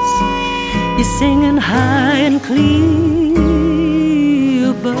 souls, you're singing high and clear,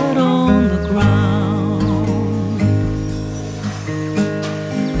 but on the ground,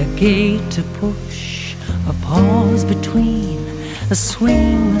 a gate to push, a pause between, a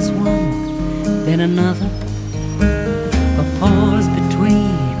swing is one, then another, a pause between,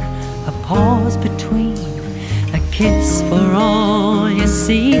 a kiss for all your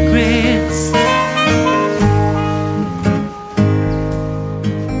secrets.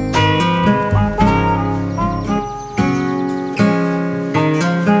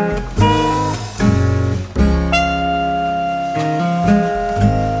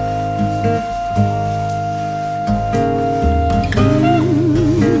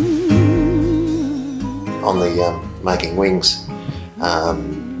 On the Making Wings,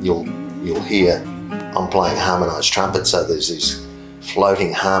 you'll hear I'm playing harmonised trumpet, so there's these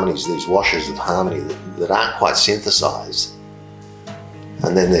floating harmonies, these washes of harmony that aren't quite synthesised.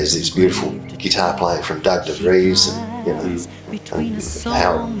 And then there's this beautiful guitar playing from Doug DeVries and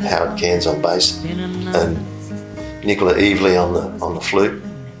Howard Cairns on bass, and Nicola Evely on the flute,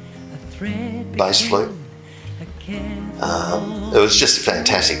 bass flute. It was just a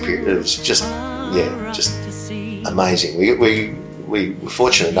fantastic period. It was just amazing. We were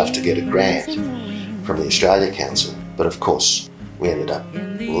fortunate enough to get a grant from the Australia Council, but of course we ended up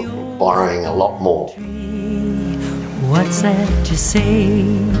borrowing a lot more. What's that you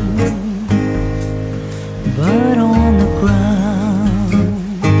say? But on the ground,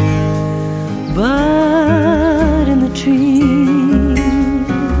 but in the tree,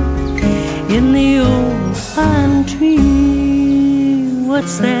 in the old pine tree,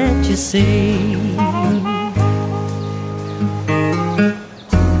 what's that you say?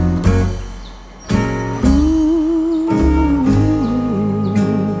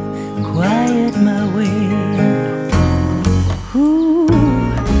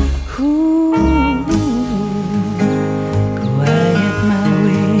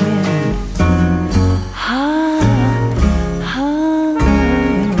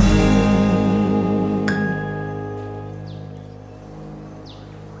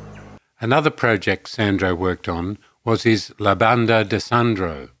 Another project Sandro worked on was his La Banda de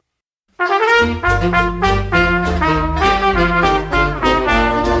Sandro.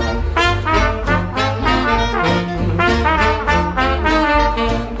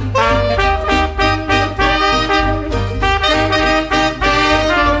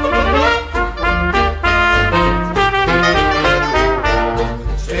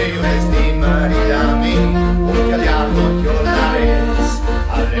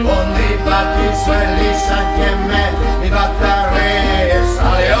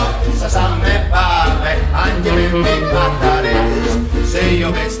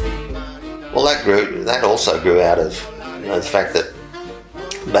 Well, that also grew out of the fact that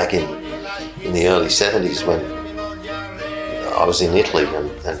back in the early 70s, when I was in Italy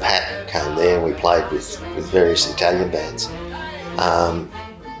and Pat came there and we played with various Italian bands.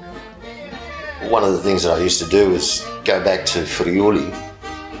 One of the things that I used to do was go back to Friuli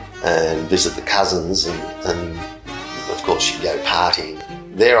and visit the cousins and of course you'd go partying.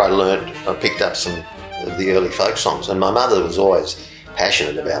 There I picked up some of the early folk songs, and my mother was always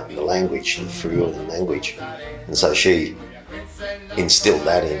passionate about the language, the Friulian language, and so she instilled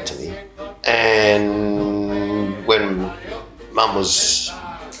that into me. And when Mum was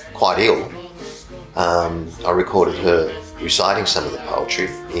quite ill, I recorded her reciting some of the poetry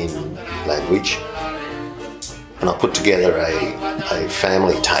in language, and I put together a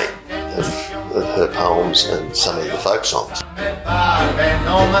family tape of her poems and some of the folk songs.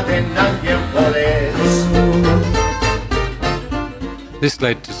 This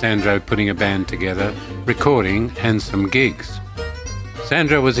led to Sandro putting a band together, recording and some gigs.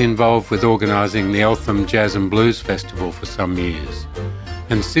 Sandro was involved with organising the Eltham Jazz and Blues Festival for some years,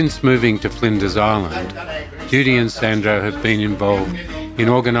 and since moving to Flinders Island, Judy and Sandro have been involved in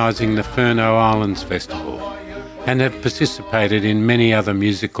organising the Furneaux Islands Festival and have participated in many other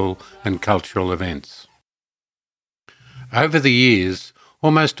musical and cultural events. Over the years,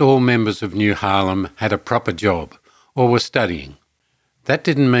 almost all members of New Harlem had a proper job or were studying. That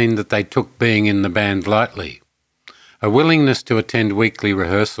didn't mean that they took being in the band lightly. A willingness to attend weekly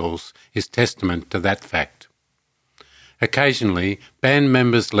rehearsals is testament to that fact. Occasionally, band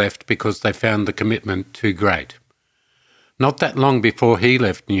members left because they found the commitment too great. Not that long before he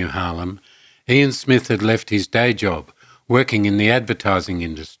left New Harlem, Ian Smith had left his day job, working in the advertising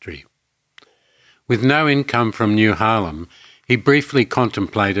industry. With no income from New Harlem, he briefly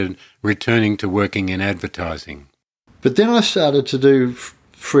contemplated returning to working in advertising. But then I started to do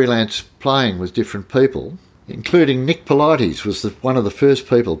freelance playing with different people, including Nick Polites was one of the first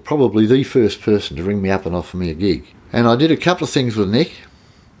people, probably the first person to ring me up and offer me a gig. And I did a couple of things with Nick,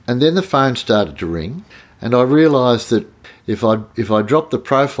 and then the phone started to ring, and I realised that if I dropped the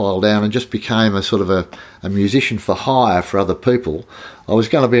profile down and just became a sort of a musician for hire for other people, I was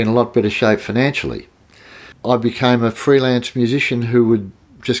going to be in a lot better shape financially. I became a freelance musician who would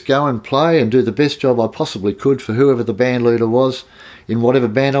just go and play and do the best job I possibly could for whoever the band leader was in whatever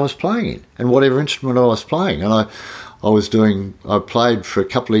band I was playing in and whatever instrument I was playing. And I played for a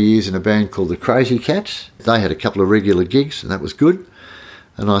couple of years in a band called the Crazy Cats. They had a couple of regular gigs and that was good.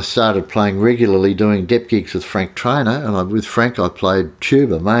 And I started playing regularly, doing dep gigs with Frank Trainer. And with Frank I played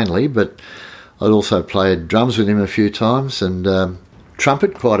tuba mainly, but I'd also played drums with him a few times and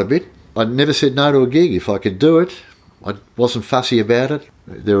trumpet quite a bit. I never said no to a gig if I could do it. I wasn't fussy about it.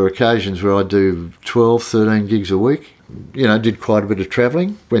 There were occasions where I'd do 12, 13 gigs a week. You know, did quite a bit of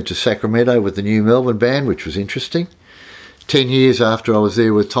travelling. Went to Sacramento with the New Melbourne band, which was interesting. 10 years after I was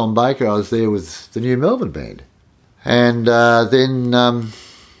there with Tom Baker, I was there with the New Melbourne band. And then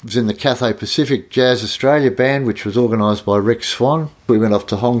was in the Cathay Pacific Jazz Australia band, which was organised by Rex Swan. We went off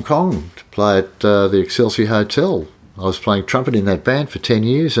to Hong Kong to play at the Excelsior Hotel. I was playing trumpet in that band for 10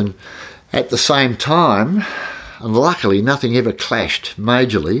 years, and at the same time, and luckily nothing ever clashed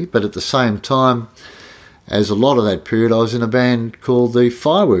majorly, but at the same time as a lot of that period I was in a band called the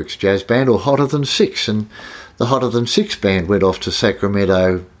Fireworks Jazz Band, or Hotter Than Six, and the Hotter Than Six band went off to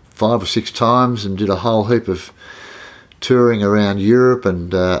Sacramento 5 or 6 times and did a whole heap of touring around Europe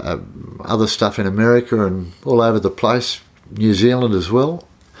and other stuff in America and all over the place, New Zealand as well.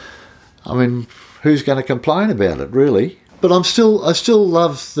 I mean, who's going to complain about it, really? But I still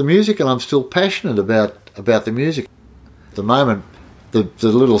love the music, and I'm still passionate about the music. At the moment, the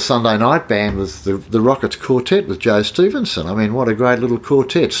little Sunday night band was the Rockets Quartet with Joe Stevenson. I mean, what a great little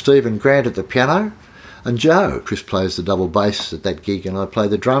quartet. Stephen Grant at the piano and Joe. Chris plays the double bass at that gig and I play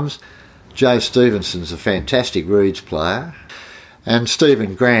the drums. Joe Stevenson's a fantastic reeds player. And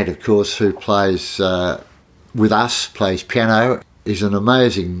Stephen Grant, of course, who plays with us, plays piano, is an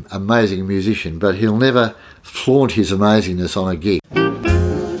amazing, amazing musician, but he'll never flaunt his amazingness on a gig.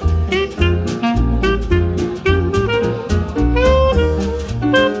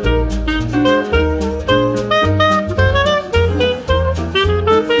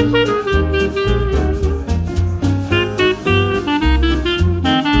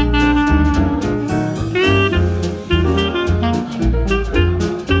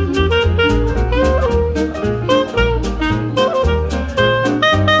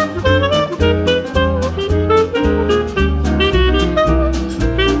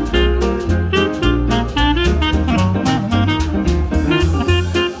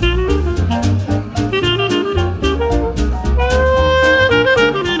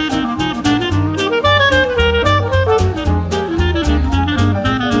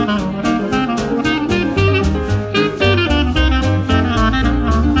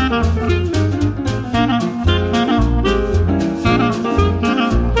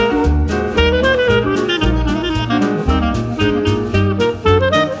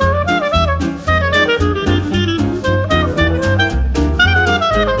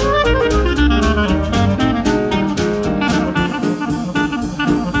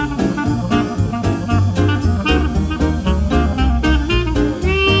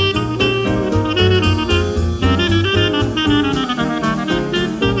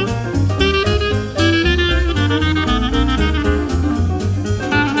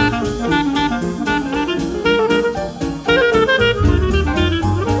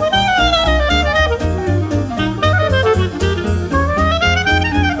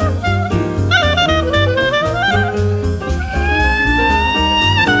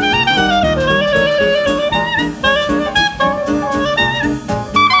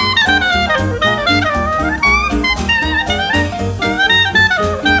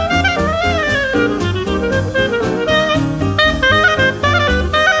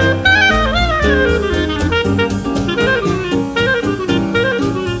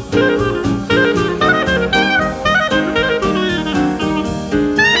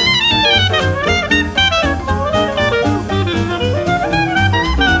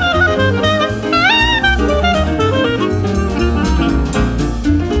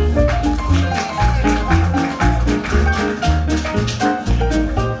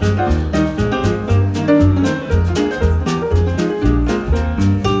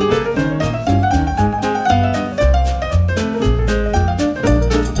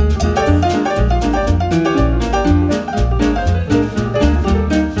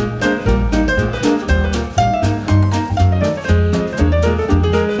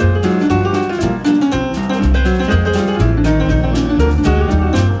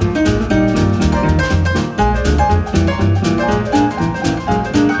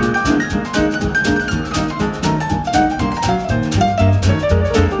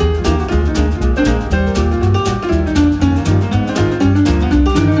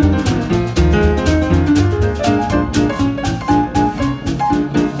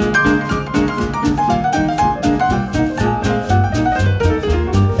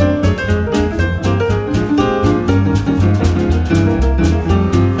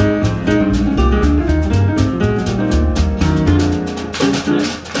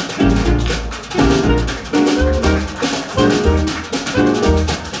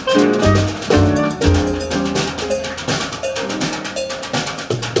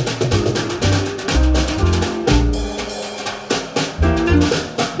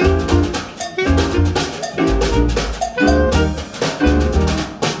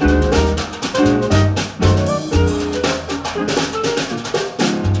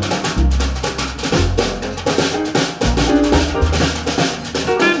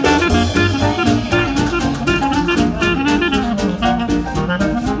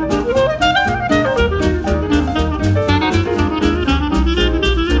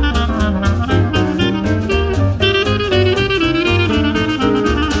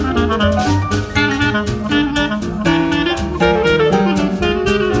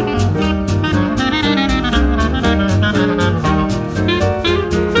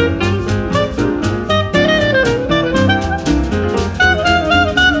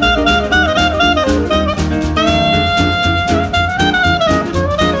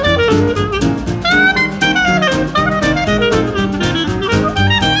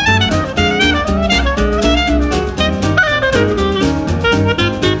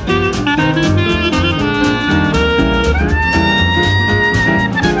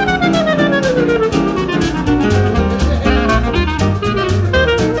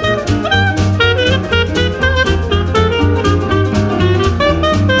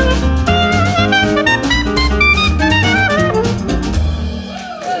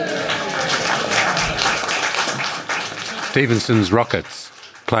 Stevenson's Rockets,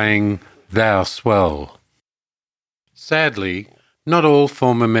 playing Thou Swell. Sadly, not all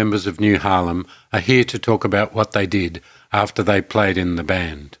former members of New Harlem are here to talk about what they did after they played in the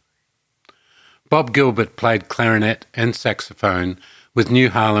band. Bob Gilbert played clarinet and saxophone with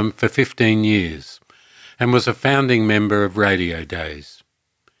New Harlem for 15 years and was a founding member of Radio Days.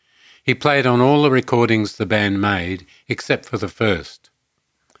 He played on all the recordings the band made except for the first.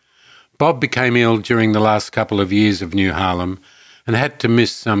 Bob became ill during the last couple of years of New Harlem and had to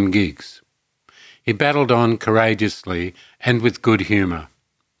miss some gigs. He battled on courageously and with good humour.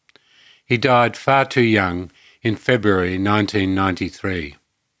 He died far too young in February 1993.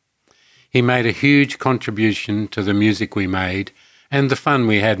 He made a huge contribution to the music we made and the fun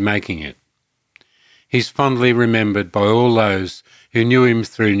we had making it. He's fondly remembered by all those who knew him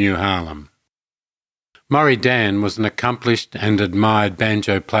through New Harlem. Maury Dan was an accomplished and admired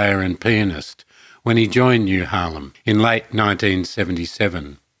banjo player and pianist when he joined New Harlem in late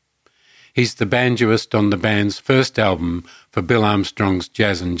 1977. He's the banjoist on the band's first album for Bill Armstrong's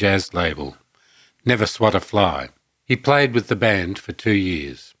Jazz and Jazz label, Never Swat a Fly. He played with the band for 2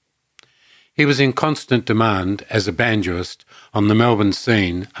 years. He was in constant demand as a banjoist on the Melbourne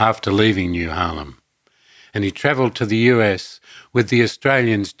scene after leaving New Harlem, and he travelled to the US with the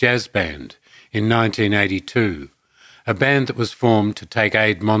Australians Jazz Band in 1982, a band that was formed to take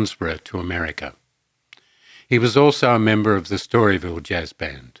Aid Monsborough to America. He was also a member of the Storyville Jazz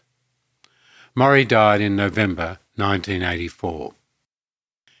Band. Maury died in November 1984.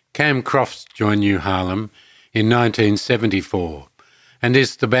 Cam Crofts joined New Harlem in 1974 and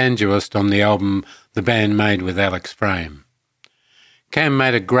is the banjoist on the album the band made with Alex Frame. Cam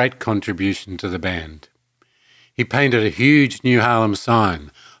made a great contribution to the band. He painted a huge New Harlem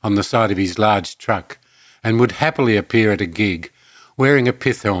sign on the side of his large truck and would happily appear at a gig wearing a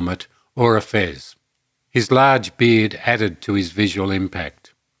pith helmet or a fez. His large beard added to his visual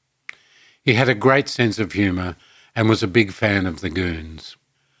impact. He had a great sense of humour and was a big fan of the Goons.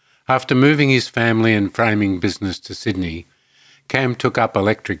 After moving his family and framing business to Sydney, Cam took up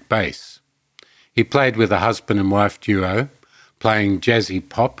electric bass. He played with a husband and wife duo, playing jazzy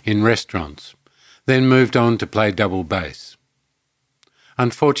pop in restaurants, then moved on to play double bass.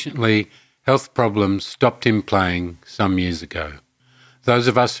 Unfortunately, health problems stopped him playing some years ago. Those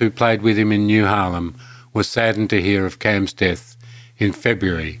of us who played with him in New Harlem were saddened to hear of Cam's death in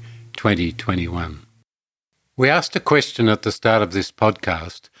February 2021. We asked a question at the start of this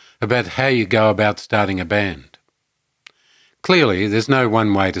podcast about how you go about starting a band. Clearly, there's no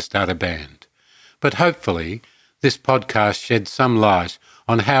one way to start a band, but hopefully this podcast sheds some light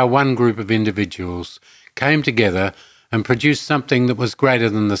on how one group of individuals came together and produced something that was greater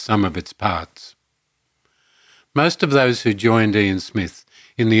than the sum of its parts. Most of those who joined Ian Smith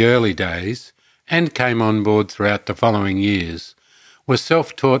in the early days and came on board throughout the following years were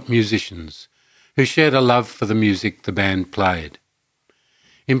self-taught musicians who shared a love for the music the band played.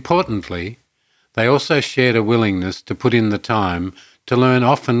 Importantly, they also shared a willingness to put in the time to learn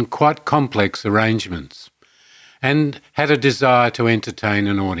often quite complex arrangements and had a desire to entertain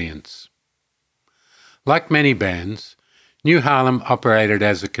an audience. Like many bands, New Harlem operated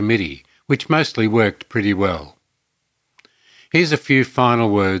as a committee, which mostly worked pretty well. Here's a few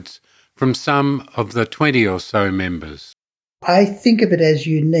final words from some of the 20 or so members. I think of it as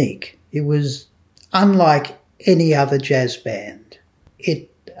unique. It was unlike any other jazz band.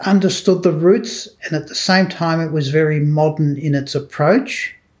 It understood the roots, and at the same time it was very modern in its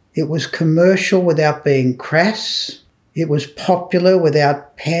approach. It was commercial without being crass. It was popular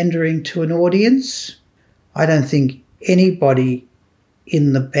without pandering to an audience. I don't think anybody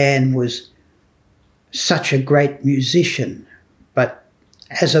in the band was such a great musician, but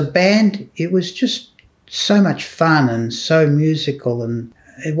as a band it was just so much fun and so musical, and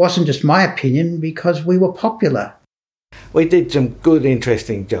it wasn't just my opinion because we were popular. We did some good,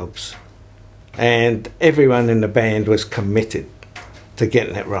 interesting jobs, and everyone in the band was committed to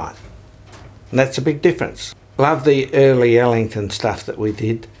getting it right. And that's a big difference. Love the early Ellington stuff that we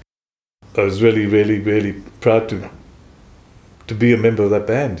did. I was really, really, really proud to be a member of that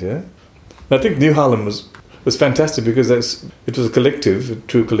band, yeah. I think New Harlem was fantastic because it was a collective, a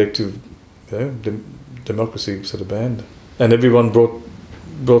true collective, democracy sort of band. And everyone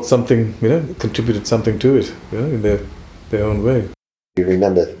brought something, contributed something to it, in their own way. You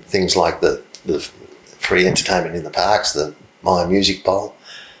remember things like the free entertainment in the parks, the Maya Music Bowl,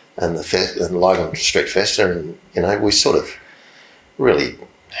 and the Logan Street Festa, and we sort of really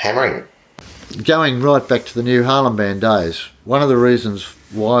hammering it. Going right back to the New Harlem Band days, one of the reasons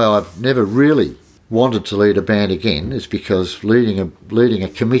why I've never really wanted to lead a band again is because leading a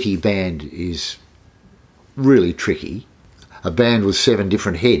committee band is really tricky. a band with 7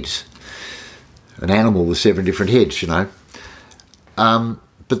 different heads, an animal with 7 different heads, you know.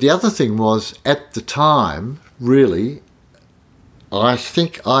 But the other thing was, at the time, really, I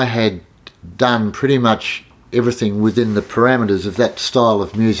think I had done pretty much everything within the parameters of that style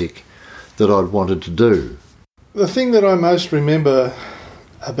of music that I'd wanted to do. The thing that I most remember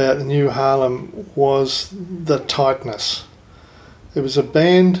about New Harlem was the tightness. It was a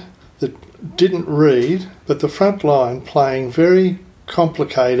band that didn't read, but the front line playing very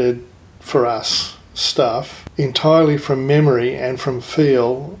complicated, for us, stuff entirely from memory and from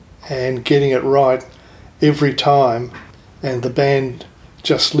feel, and getting it right every time, and the band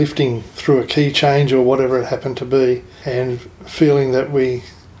just lifting through a key change or whatever it happened to be, and feeling that we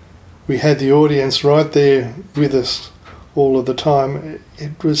had the audience right there with us all of the time.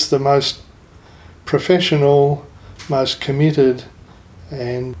 It was the most professional, most committed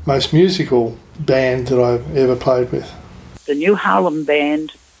and most musical band that I've ever played with. The New Harlem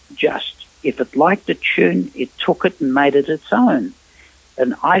Band just, if it liked a tune, it took it and made it its own.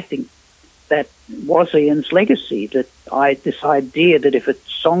 And I think that was Ian's legacy, this idea that if a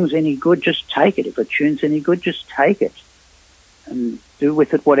song's any good, just take it. If a tune's any good, just take it. And do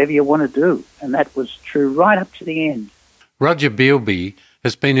with it whatever you want to do. And that was true right up to the end. Roger Bealby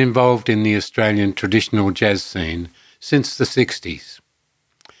has been involved in the Australian traditional jazz scene since the 60s.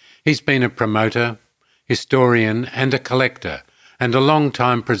 He's been a promoter, historian and a collector, and a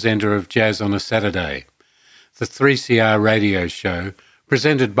long-time presenter of Jazz on a Saturday, the 3CR radio show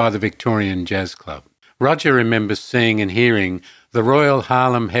presented by the Victorian Jazz Club. Roger remembers seeing and hearing the Royal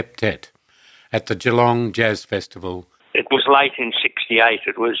Harlem Heptet at the Geelong Jazz Festival. It was late in 68.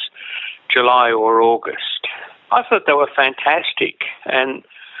 It was July or August. I thought they were fantastic, and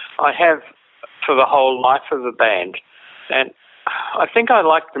I have for the whole life of the band. And I think I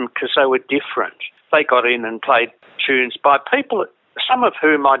liked them because they were different. They got in and played tunes by people, some of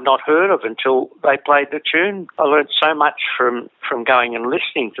whom I'd not heard of until they played the tune. I learned so much from going and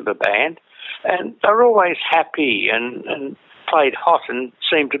listening to the band, and they were always happy and played hot and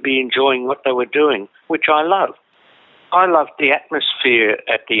seemed to be enjoying what they were doing, which I love. I loved the atmosphere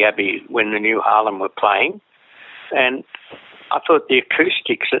at the Abbey when the New Harlem were playing, and I thought the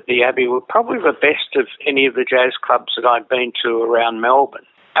acoustics at the Abbey were probably the best of any of the jazz clubs that I'd been to around Melbourne.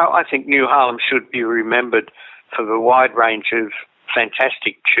 I think New Harlem should be remembered for the wide range of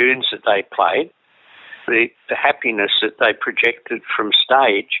fantastic tunes that they played, the happiness that they projected from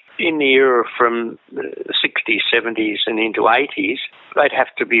stage. In the era from the 60s, 70s and into 80s, they'd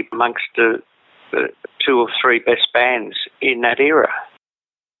have to be amongst the 2 or 3 best bands in that era.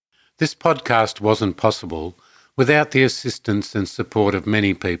 This podcast wasn't possible without the assistance and support of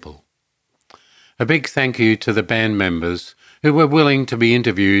many people. A big thank you to the band members who were willing to be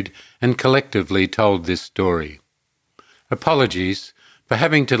interviewed and collectively told this story. Apologies for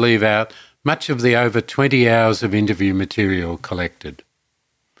having to leave out much of the over 20 hours of interview material collected.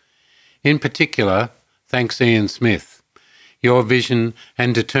 In particular, thanks Ian Smith. Your vision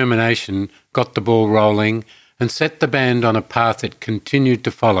and determination got the ball rolling and set the band on a path it continued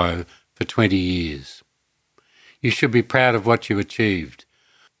to follow for 20 years. You should be proud of what you achieved,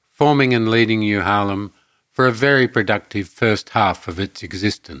 forming and leading New Harlem for a very productive first half of its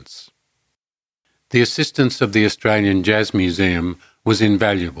existence. The assistance of the Australian Jazz Museum was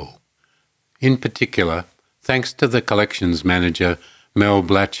invaluable. In particular, thanks to the collections manager Mel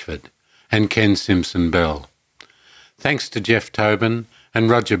Blatchford and Ken Simpson-Bell. Thanks to Jeff Tobin and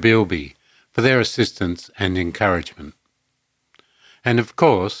Roger Bealby for their assistance and encouragement. And of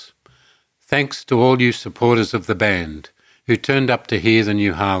course, thanks to all you supporters of the band who turned up to hear the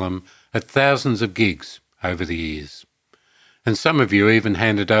New Harlem at thousands of gigs over the years. And some of you even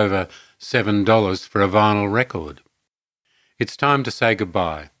handed over $7 for a vinyl record. It's time to say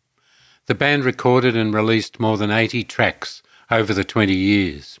goodbye. The band recorded and released more than 80 tracks over the 20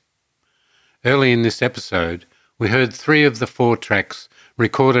 years. Early in this episode, we heard 3 of the 4 tracks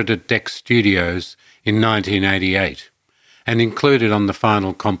recorded at Dex Studios in 1988 and included on the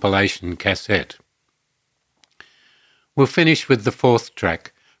final compilation cassette. We'll finish with the 4th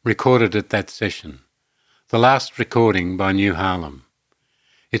track recorded at that session, the last recording by New Harlem.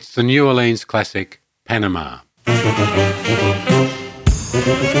 It's the New Orleans classic, Panama.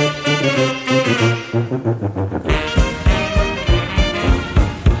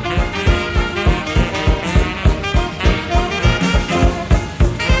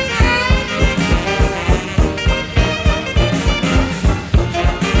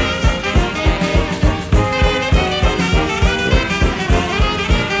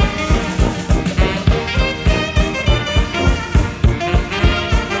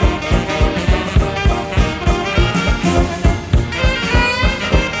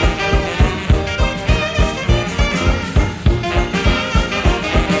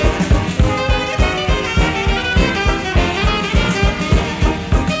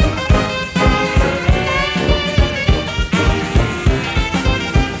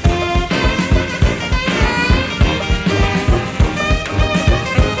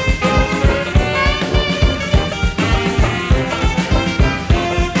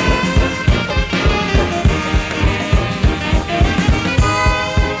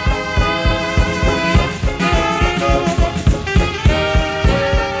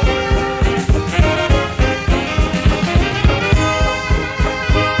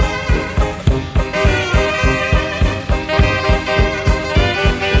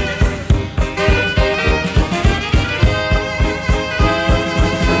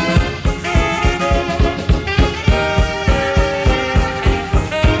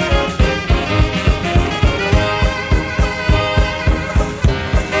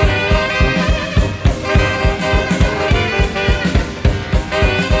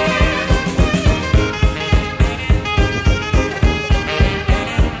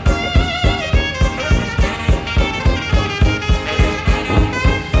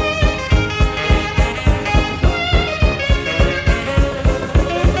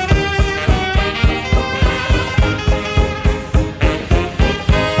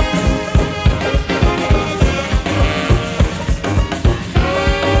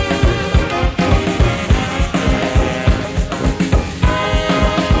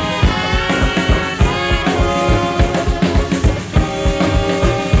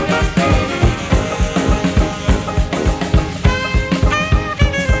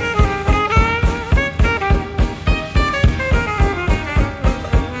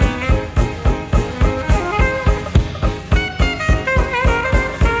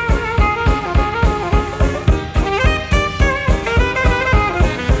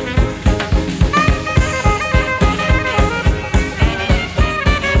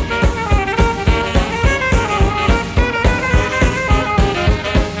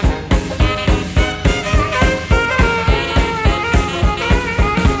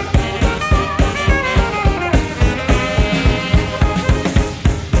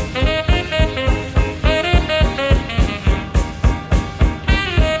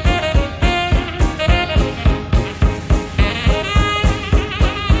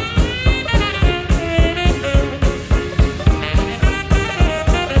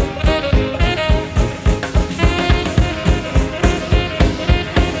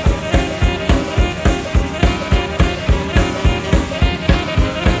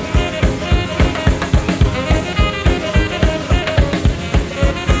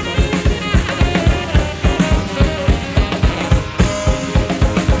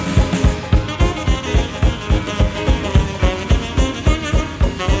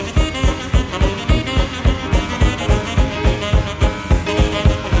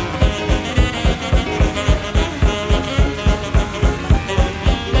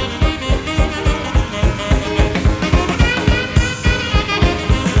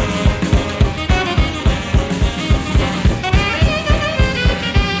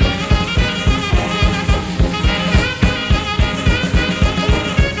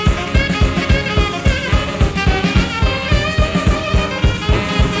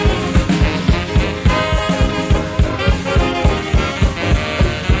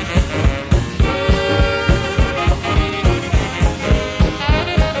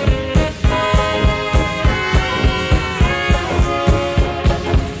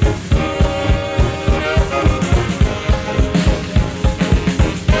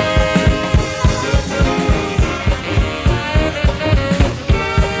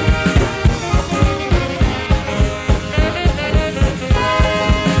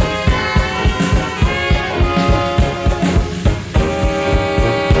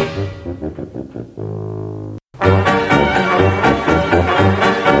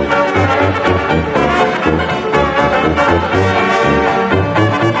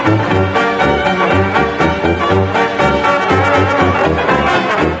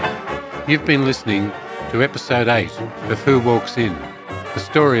 You've been listening to episode 8 of Who Walks In, the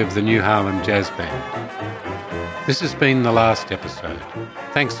story of the New Harlem Jazz Band. This has been the last episode.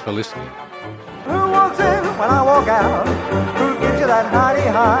 Thanks for listening. Who walks in when I walk out? Who gives you that high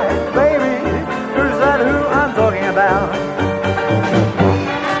high, baby? Who's that who I'm talking about?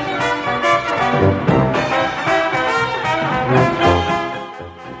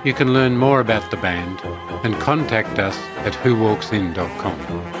 You can learn more about the band and contact us at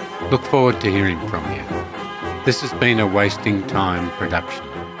whowalksin.com. Look forward to hearing from you. This has been a Wasting Time production.